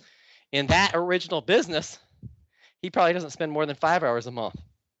client. In that original business, he probably doesn't spend more than 5 hours a month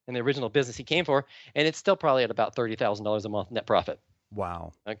in the original business he came for. And it's still probably at about $30,000 a month net profit.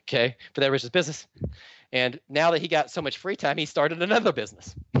 Wow. Okay. For that original business. And now that he got so much free time, he started another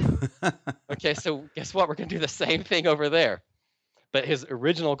business. Okay. So guess what? We're going to do the same thing over there. But his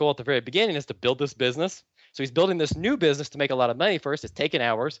original goal at the very beginning is to build this business. So he's building this new business to make a lot of money first. It's taking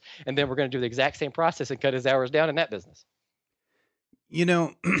hours. And then we're going to do the exact same process and cut his hours down in that business.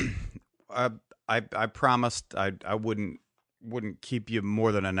 I promised I wouldn't keep you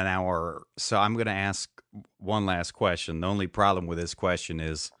more than an hour. So I'm going to ask one last question. The only problem with this question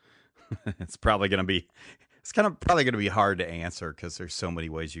is it's probably going to be hard to answer because there's so many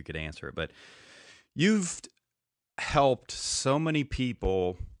ways you could answer it. But you've helped so many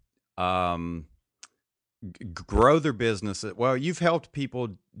people grow their business. Well, you've helped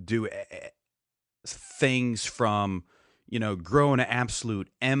people do things from, grow an absolute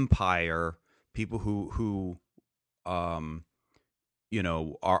empire. People who are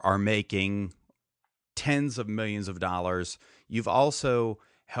making tens of millions of dollars. You've also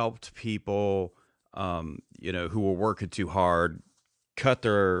helped people, who were working too hard, cut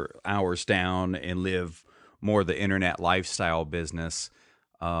their hours down and live more the internet lifestyle business.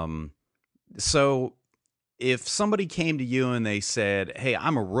 So if somebody came to you and they said, "Hey,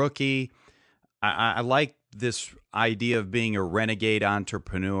 I'm a rookie. I like this idea of being a renegade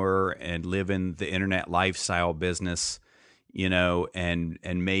entrepreneur and living the internet lifestyle business, and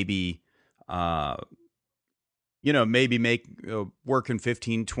maybe, maybe make working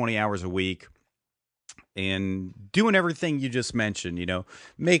 15, 20 hours a week and doing everything you just mentioned,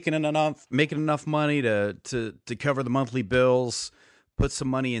 making enough money to cover the monthly bills, put some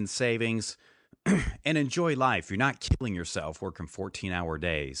money in savings and enjoy life. You're not killing yourself working 14-hour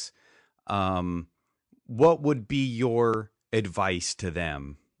days." What would be your advice to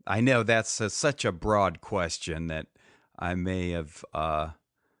them? I know that's such a broad question that I may have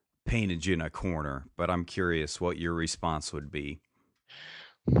painted you in a corner, but I'm curious what your response would be.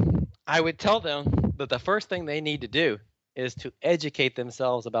 I would tell them that the first thing they need to do is to educate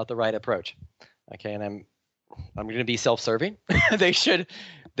themselves about the right approach. Okay, and I'm going to be self-serving. They should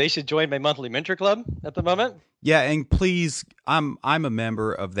join my monthly mentor club at the moment. Yeah, and please, I'm a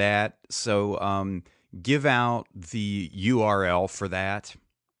member of that, so give out the URL for that.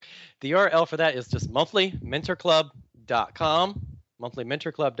 The URL for that is just monthlymentorclub.com,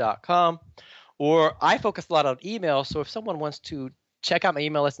 monthlymentorclub.com, or I focus a lot on email. So if someone wants to check out my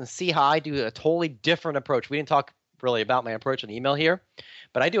email list and see how I do a totally different approach, we didn't talk really about my approach on email here,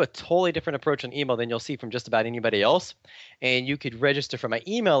 but I do a totally different approach on email than you'll see from just about anybody else. And you could register for my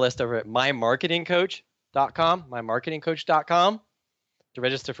email list over at mymarketingcoach.com to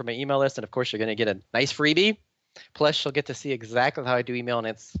register for my email list. And of course, you're going to get a nice freebie. Plus, you'll get to see exactly how I do email, and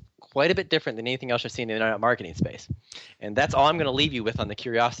it's quite a bit different than anything else you've seen in the internet marketing space. And that's all I'm going to leave you with on the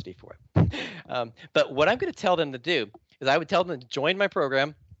curiosity for it. But what I'm going to tell them to do is I would tell them to join my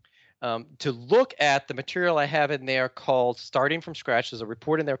program, to look at the material I have in there called Starting from Scratch. There's a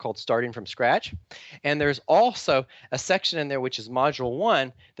report in there called Starting from Scratch. And there's also a section in there, which is Module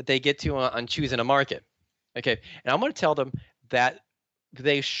 1, that they get to on choosing a market. Okay. And I'm going to tell them that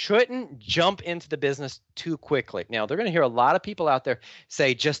they shouldn't jump into the business too quickly. Now, they're going to hear a lot of people out there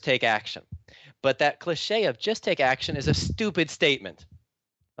say, just take action. But that cliche of just take action is a stupid statement.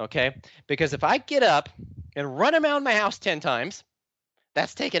 Okay? Because if I get up and run around my house 10 times,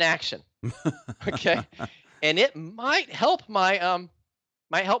 that's taking action. Okay? And it might help my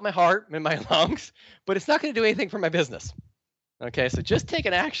might help my heart and my lungs, but it's not going to do anything for my business. Okay, so just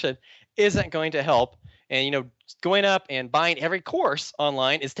taking action isn't going to help. And, going up and buying every course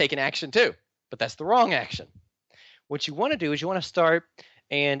online is taking action too, but that's the wrong action. What you want to do is you want to start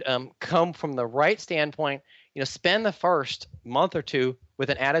and come from the right standpoint, spend the first month or two with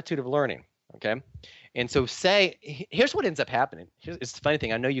an attitude of learning, okay? And so here's what ends up happening. It's the funny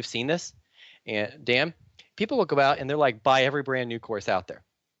thing. I know you've seen this, and Dan, people will go out and they're like, buy every brand new course out there.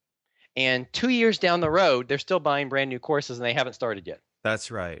 And 2 years down the road, they're still buying brand new courses and they haven't started yet.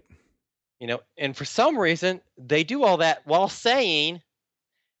 That's right. And for some reason, they do all that while saying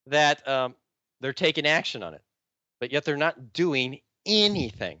that they're taking action on it, but yet they're not doing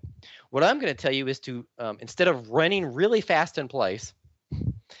anything. What I'm going to tell you is to, instead of running really fast in place,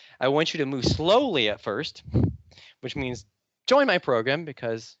 I want you to move slowly at first, which means join my program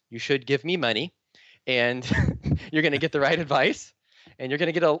because you should give me money and you're going to get the right advice and you're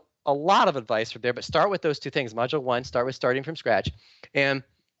going to get a lot of advice from there. But start with those two things. Module 1, start with starting from scratch and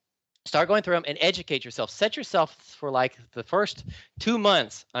start going through them and educate yourself. Set yourself for like the first 2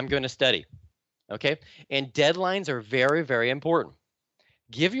 months I'm going to study. Okay? And deadlines are very, very important.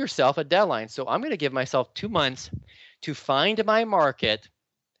 Give yourself a deadline. So I'm going to give myself 2 months to find my market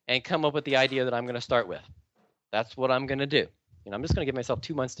and come up with the idea that I'm going to start with. That's what I'm going to do. I'm just going to give myself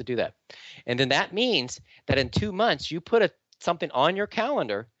 2 months to do that. And then that means that in 2 months, you put something on your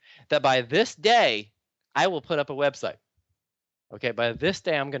calendar that by this day, I will put up a website. Okay, by this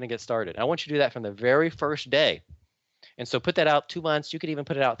day, I'm going to get started. I want you to do that from the very first day. And so put that out 2 months. You could even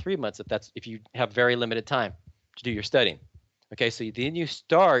put it out 3 months if you have very limited time to do your studying. Okay, so then you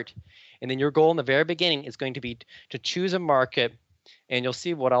start, and then your goal in the very beginning is going to be to choose a market. And you'll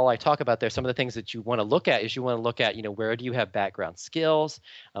see what all I talk about there. Some of the things that you want to look at is you want to look at, where do you have background skills?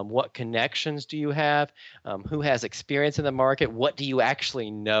 What connections do you have? Who has experience in the market? What do you actually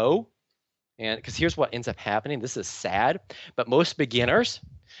know? And because here's what ends up happening. This is sad, but most beginners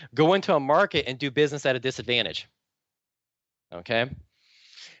go into a market and do business at a disadvantage. Okay?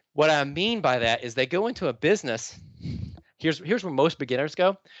 What I mean by that is they go into a business. Here's where most beginners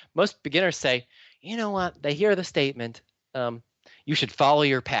go. Most beginners say, you know what? They hear the statement, you should follow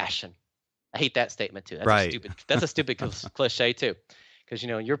your passion. I hate that statement too. That's a stupid cliche too. Because,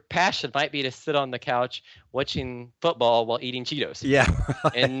 your passion might be to sit on the couch watching football while eating Cheetos. Yeah.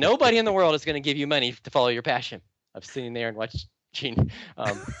 Right. And nobody in the world is going to give you money to follow your passion of sitting there and watching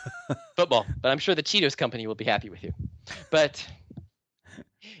football. But I'm sure the Cheetos company will be happy with you. But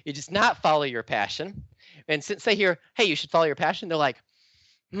you just not follow your passion. And since they hear, hey, you should follow your passion, they're like,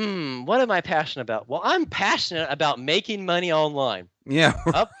 what am I passionate about? Well, I'm passionate about making money online. Yeah.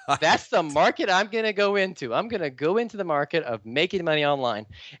 Right. That's the market I'm going to go into. I'm going to go into the market of making money online.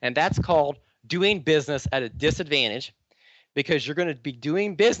 And that's called doing business at a disadvantage because you're going to be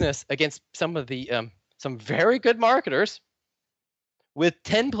doing business against some of the some very good marketers with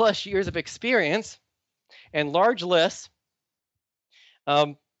 10 plus years of experience and large lists.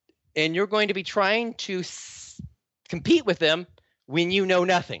 And you're going to be trying to compete with them when you know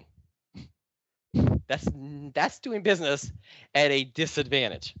nothing. That's doing business at a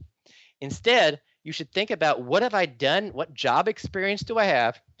disadvantage. Instead, you should think about what have I done? What job experience do I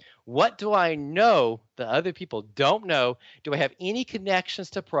have? What do I know that other people don't know? Do I have any connections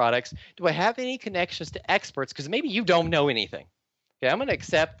to products? Do I have any connections to experts? Because maybe you don't know anything. Okay, I'm going to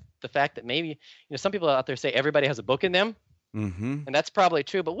accept the fact that maybe some people out there say everybody has a book in them, and that's probably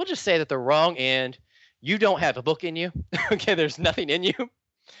true. But we'll just say that they're wrong, and you don't have a book in you. Okay, there's nothing in you,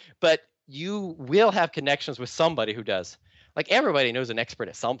 but you will have connections with somebody who does. Like everybody knows an expert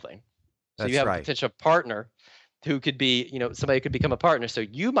at something. So you have a potential partner who could be, somebody who could become a partner. So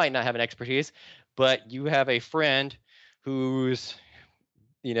you might not have an expertise, but you have a friend who's,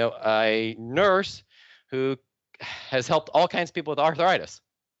 a nurse who has helped all kinds of people with arthritis.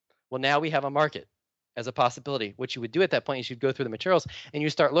 Well, now we have a market as a possibility. What you would do at that point is you'd go through the materials and you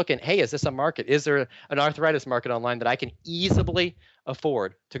start looking, hey, is this a market? Is there an arthritis market online that I can easily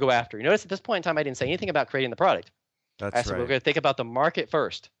afford to go after? You notice at this point in time, I didn't say anything about creating the product. That's right. So we're going to think about the market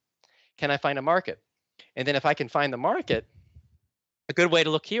first. Can I find a market? And then if I can find the market, a good way to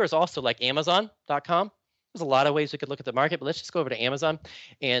look here is also like Amazon.com. There's a lot of ways we could look at the market, but let's just go over to Amazon.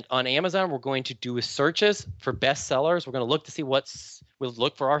 And on Amazon, we're going to do searches for best sellers. We're going to look to see we'll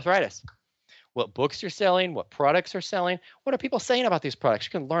look for arthritis. What books you're selling, what products are selling, what are people saying about these products?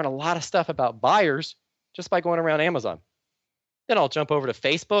 You can learn a lot of stuff about buyers just by going around Amazon. Then I'll jump over to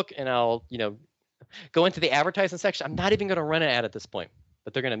Facebook and I'll, go into the advertising section. I'm not even going to run an ad at this point,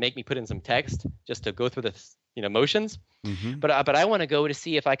 but they're going to make me put in some text just to go through the, motions. But I want to go to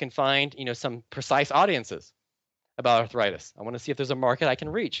see if I can find, some precise audiences about arthritis. I want to see if there's a market I can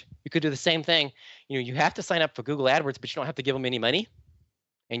reach. You could do the same thing. You have to sign up for Google AdWords, but you don't have to give them any money.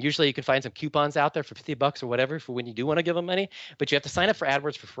 And usually you can find some coupons out there for $50 or whatever for when you do want to give them money. But you have to sign up for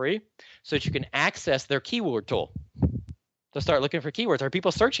AdWords for free so that you can access their keyword tool to start looking for keywords. Are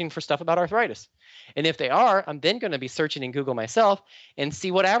people searching for stuff about arthritis? And if they are, I'm then going to be searching in Google myself and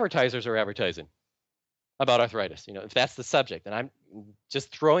see what advertisers are advertising about arthritis, if that's the subject. And I'm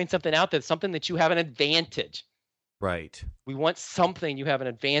just throwing something out that's something that you have an advantage. Right. We want something you have an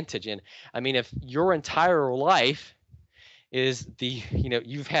advantage in. I mean, if your entire life is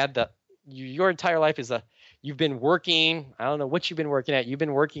your entire life is you've been working, I don't know what you've been working at. You've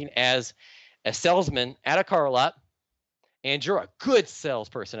been working as a salesman at a car lot, and you're a good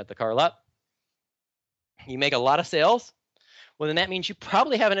salesperson at the car lot. You make a lot of sales. Well, then that means you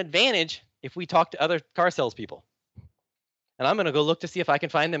probably have an advantage if we talk to other car salespeople. And I'm going to go look to see if I can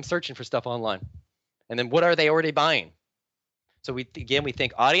find them searching for stuff online. And then what are they already buying? So we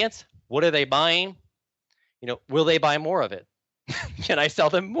think audience, what are they buying? Will they buy more of it? Can I sell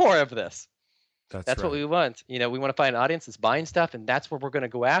them more of this? That's right. What we want. We want to find an audience that's buying stuff, and that's what we're going to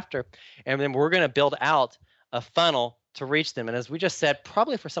go after. And then we're going to build out a funnel to reach them. And as we just said,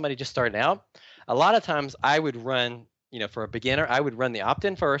 probably for somebody just starting out, a lot of times I would run, for a beginner, I would run the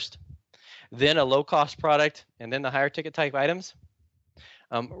opt-in first, then a low-cost product, and then the higher ticket type items.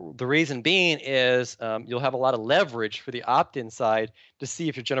 The reason being is you'll have a lot of leverage for the opt-in side to see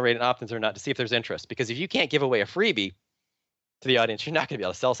if you're generating opt-ins or not, to see if there's interest. Because if you can't give away a freebie to the audience, you're not going to be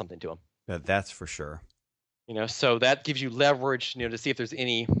able to sell something to them. That's for sure. So that gives you leverage, to see if there's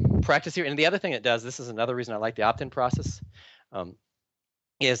any practice here. And the other thing it does, this is another reason I like the opt-in process,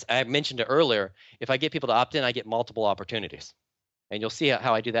 is I mentioned it earlier. If I get people to opt in, I get multiple opportunities. And you'll see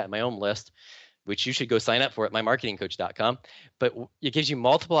how I do that in my own list, which you should go sign up for at mymarketingcoach.com. But it gives you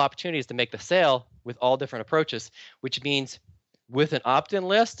multiple opportunities to make the sale with all different approaches, which means with an opt-in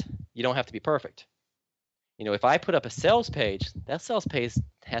list, you don't have to be perfect. If I put up a sales page, that sales page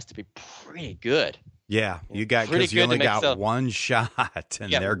has to be pretty good. Yeah, because you only got one shot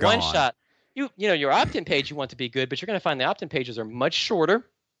and they're gone. One shot. Your opt-in page you want to be good, but you're going to find the opt-in pages are much shorter.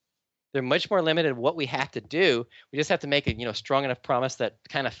 They're much more limited in what we have to do. We just have to make a strong enough promise that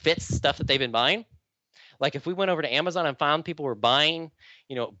kind of fits stuff that they've been buying. Like if we went over to Amazon and found people were buying,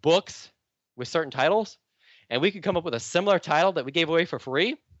 books with certain titles, and we could come up with a similar title that we gave away for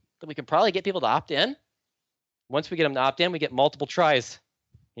free, then we could probably get people to opt in. Once we get them to opt in, we get multiple tries,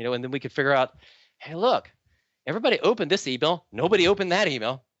 and then we could figure out, hey, look, everybody opened this email. Nobody opened that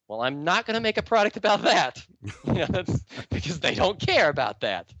email. Well, I'm not going to make a product about that. That's because they don't care about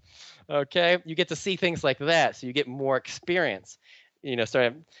that. Okay, you get to see things like that, so you get more experience.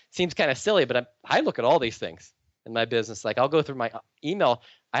 It seems kind of silly, but I look at all these things in my business. Like I'll go through my email.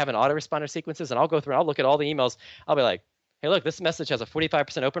 I have an autoresponder sequences, and I'll go through and I'll look at all the emails. I'll be like, hey, look, this message has a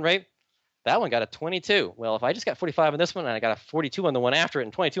 45% open rate. That one got a 22. Well, if I just got 45 on this one and I got a 42 on the one after it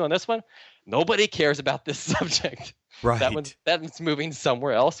and 22 on this one, nobody cares about this subject. Right. That's moving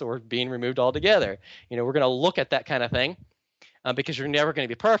somewhere else or being removed altogether. We're going to look at that kind of thing. Because you're never going to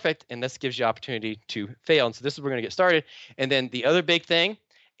be perfect, and this gives you opportunity to fail. And so this is where we're going to get started. And then the other big thing,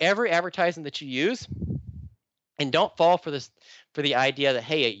 every advertising that you use, and don't fall for the idea that,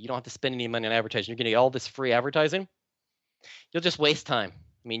 hey, you don't have to spend any money on advertising. You're going to get all this free advertising. You'll just waste time.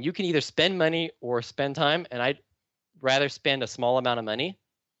 I mean, you can either spend money or spend time, and I'd rather spend a small amount of money.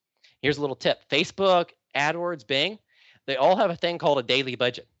 Here's a little tip. Facebook, AdWords, Bing, they all have a thing called a daily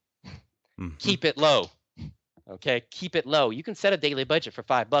budget. Mm-hmm. Keep it low. Okay, keep it low. You can set a daily budget for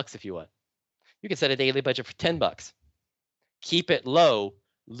 $5 if you want. You can set a daily budget for $10. Keep it low.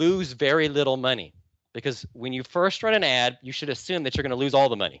 Lose very little money, because when you first run an ad, you should assume that you're going to lose all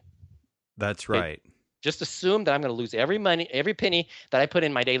the money. That's right. Okay? Just assume that I'm going to lose every penny that I put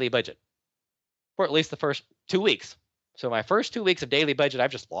in my daily budget for at least the first 2 weeks. So my first 2 weeks of daily budget,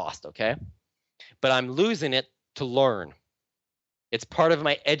 I've just lost. Okay, but I'm losing it to learn. It's part of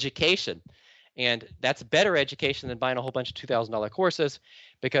my education. And that's better education than buying a whole bunch of $2,000 courses,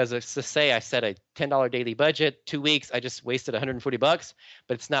 because let's just say I set a $10 daily budget, 2 weeks, I just wasted $140,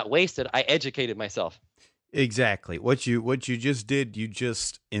 but it's not wasted. I educated myself. Exactly. What you just did, you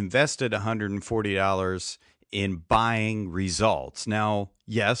just invested $140 in buying results. Now,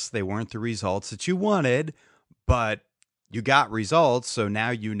 yes, they weren't the results that you wanted, but you got results, so now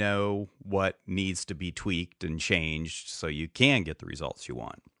you know what needs to be tweaked and changed so you can get the results you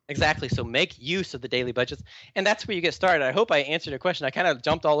want. Exactly. So make use of the daily budgets, and that's where you get started. I hope I answered your question. I kind of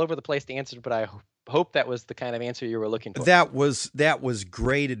jumped all over the place to answer it, but I hope that was the kind of answer you were looking for. That was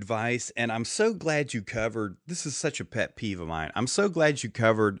great advice, and I'm so glad you covered. This is such a pet peeve of mine. I'm so glad you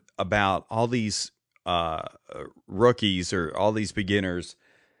covered about all these uh, rookies or all these beginners,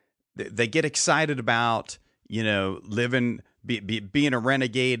 they get excited about, living, being a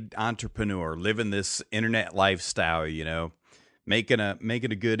renegade entrepreneur, living this internet lifestyle, making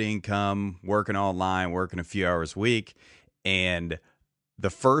a good income, working online, working a few hours a week. And the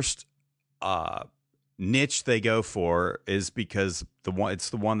first niche they go for is because it's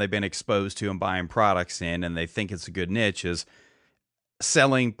the one they've been exposed to and buying products in, and they think it's a good niche, is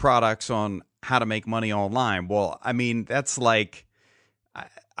selling products on how to make money online. Well, I mean, that's like,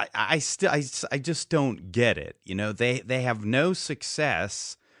 I just don't get it. They have no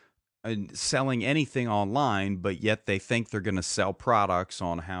success in selling anything online, but yet they think they're going to sell products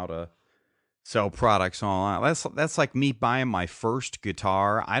on how to sell products online. That's like me buying my first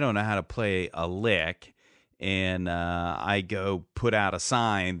guitar. I don't know how to play a lick, and I go put out a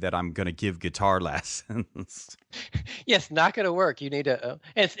sign that I'm going to give guitar lessons. Yes, not going to work. You need to.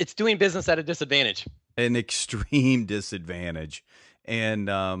 It's doing business at a disadvantage. An extreme disadvantage, and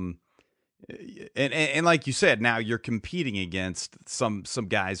like you said, now you're competing against some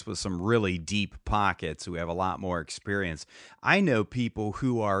guys with some really deep pockets who have a lot more experience. I know people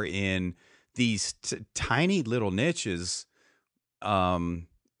who are in these tiny little niches, that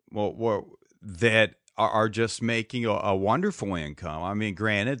are just making a wonderful income. I mean,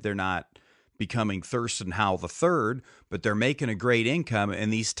 granted, they're not becoming Thurston Howell III, but they're making a great income in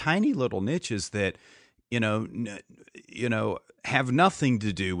these tiny little niches that, have nothing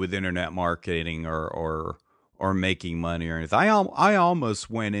to do with internet marketing or making money or anything. I almost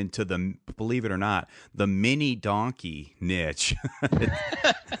went into believe it or not, the mini donkey niche.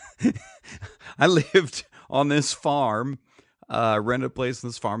 I lived on this farm, rented a place on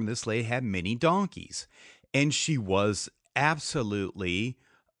this farm, and this lady had mini donkeys, and she was absolutely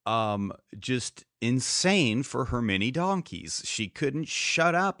just insane for her mini donkeys. She couldn't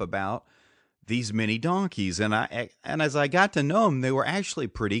shut up about these mini donkeys, and as I got to know them, they were actually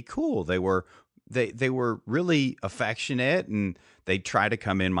pretty cool. They were really affectionate, and they'd try to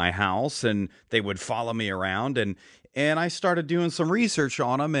come in my house, and they would follow me around, and I started doing some research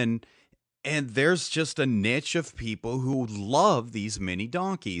on them, and there's just a niche of people who love these mini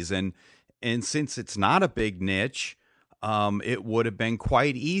donkeys, and since it's not a big niche, it would have been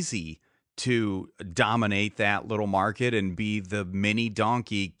quite easy to dominate that little market and be the mini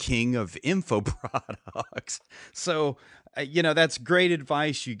donkey king of info products. So, that's great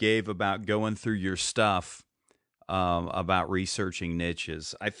advice you gave about going through your stuff, about researching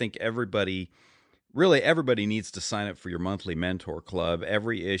niches. I think everybody needs to sign up for your monthly mentor club.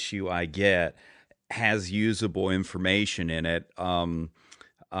 Every issue I get has usable information in it. I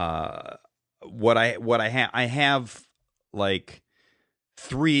have like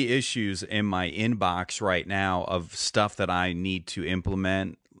 3 issues in my inbox right now of stuff that I need to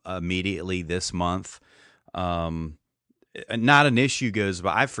implement immediately this month. Not an issue goes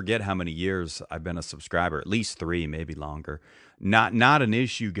by. I forget how many years I've been a subscriber, at least 3, maybe longer. Not an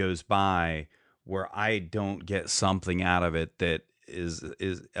issue goes by where I don't get something out of it that is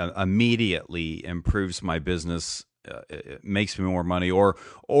immediately improves my business, it makes me more money, or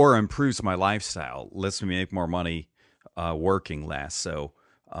improves my lifestyle, lets me make more money working less. So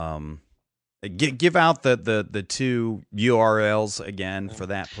give out the 2 URLs again for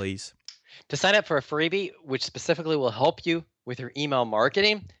that, please. To sign up for a freebie, which specifically will help you with your email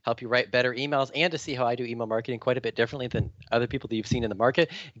marketing, help you write better emails, and to see how I do email marketing quite a bit differently than other people that you've seen in the market,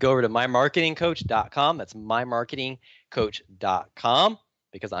 go over to mymarketingcoach.com. That's mymarketingcoach.com,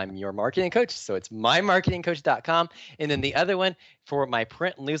 because I'm your marketing coach. So it's mymarketingcoach.com. And then the other one for my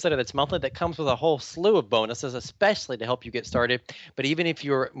print newsletter that's monthly, that comes with a whole slew of bonuses, especially to help you get started. But even if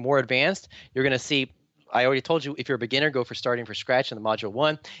you're more advanced, you're going to see, I already told you, if you're a beginner, go for starting from scratch in the module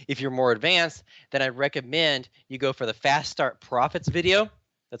 1. If you're more advanced, then I recommend you go for the Fast Start Profits video.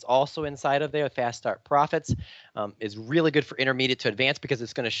 That's also inside of there. Fast Start Profits is really good for intermediate to advanced, because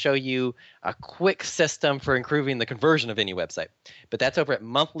it's going to show you a quick system for improving the conversion of any website. But that's over at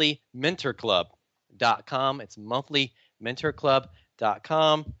monthlymentorclub.com. It's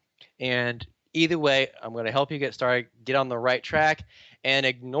monthlymentorclub.com. And either way, I'm going to help you get started, get on the right track, and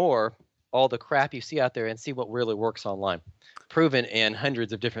ignore all the crap you see out there and see what really works online, proven in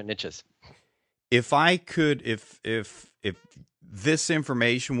hundreds of different niches. If I could, if this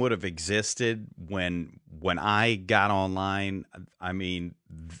information would have existed when I got online, I mean,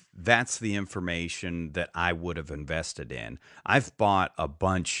 that's the information that I would have invested in. I've bought a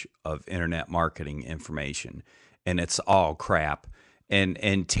bunch of internet marketing information, and it's all crap.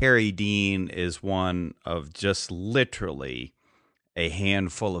 And Terry Dean is one of just literally a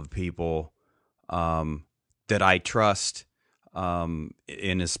handful of people that I trust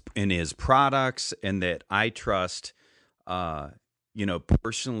in his products, and that I trust,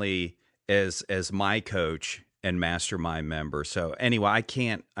 personally as my coach and mastermind member. So anyway, I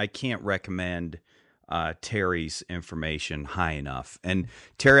can't recommend Terry's information high enough. And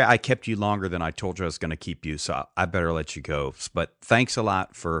Terry, I kept you longer than I told you I was going to keep you, so I better let you go. But thanks a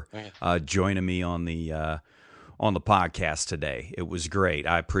lot for joining me on the podcast today. It was great.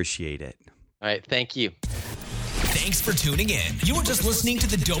 I appreciate it. All right, thank you. Thanks for tuning in. You were just listening to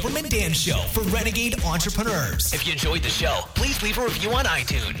the Doberman Dan Show for Renegade Entrepreneurs. If you enjoyed the show, please leave a review on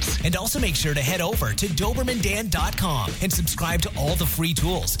iTunes. And also make sure to head over to DobermanDan.com and subscribe to all the free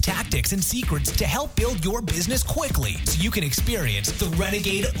tools, tactics, and secrets to help build your business quickly so you can experience the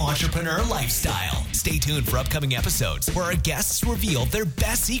Renegade Entrepreneur lifestyle. Stay tuned for upcoming episodes where our guests reveal their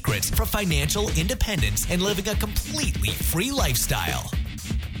best secrets for financial independence and living a completely free lifestyle.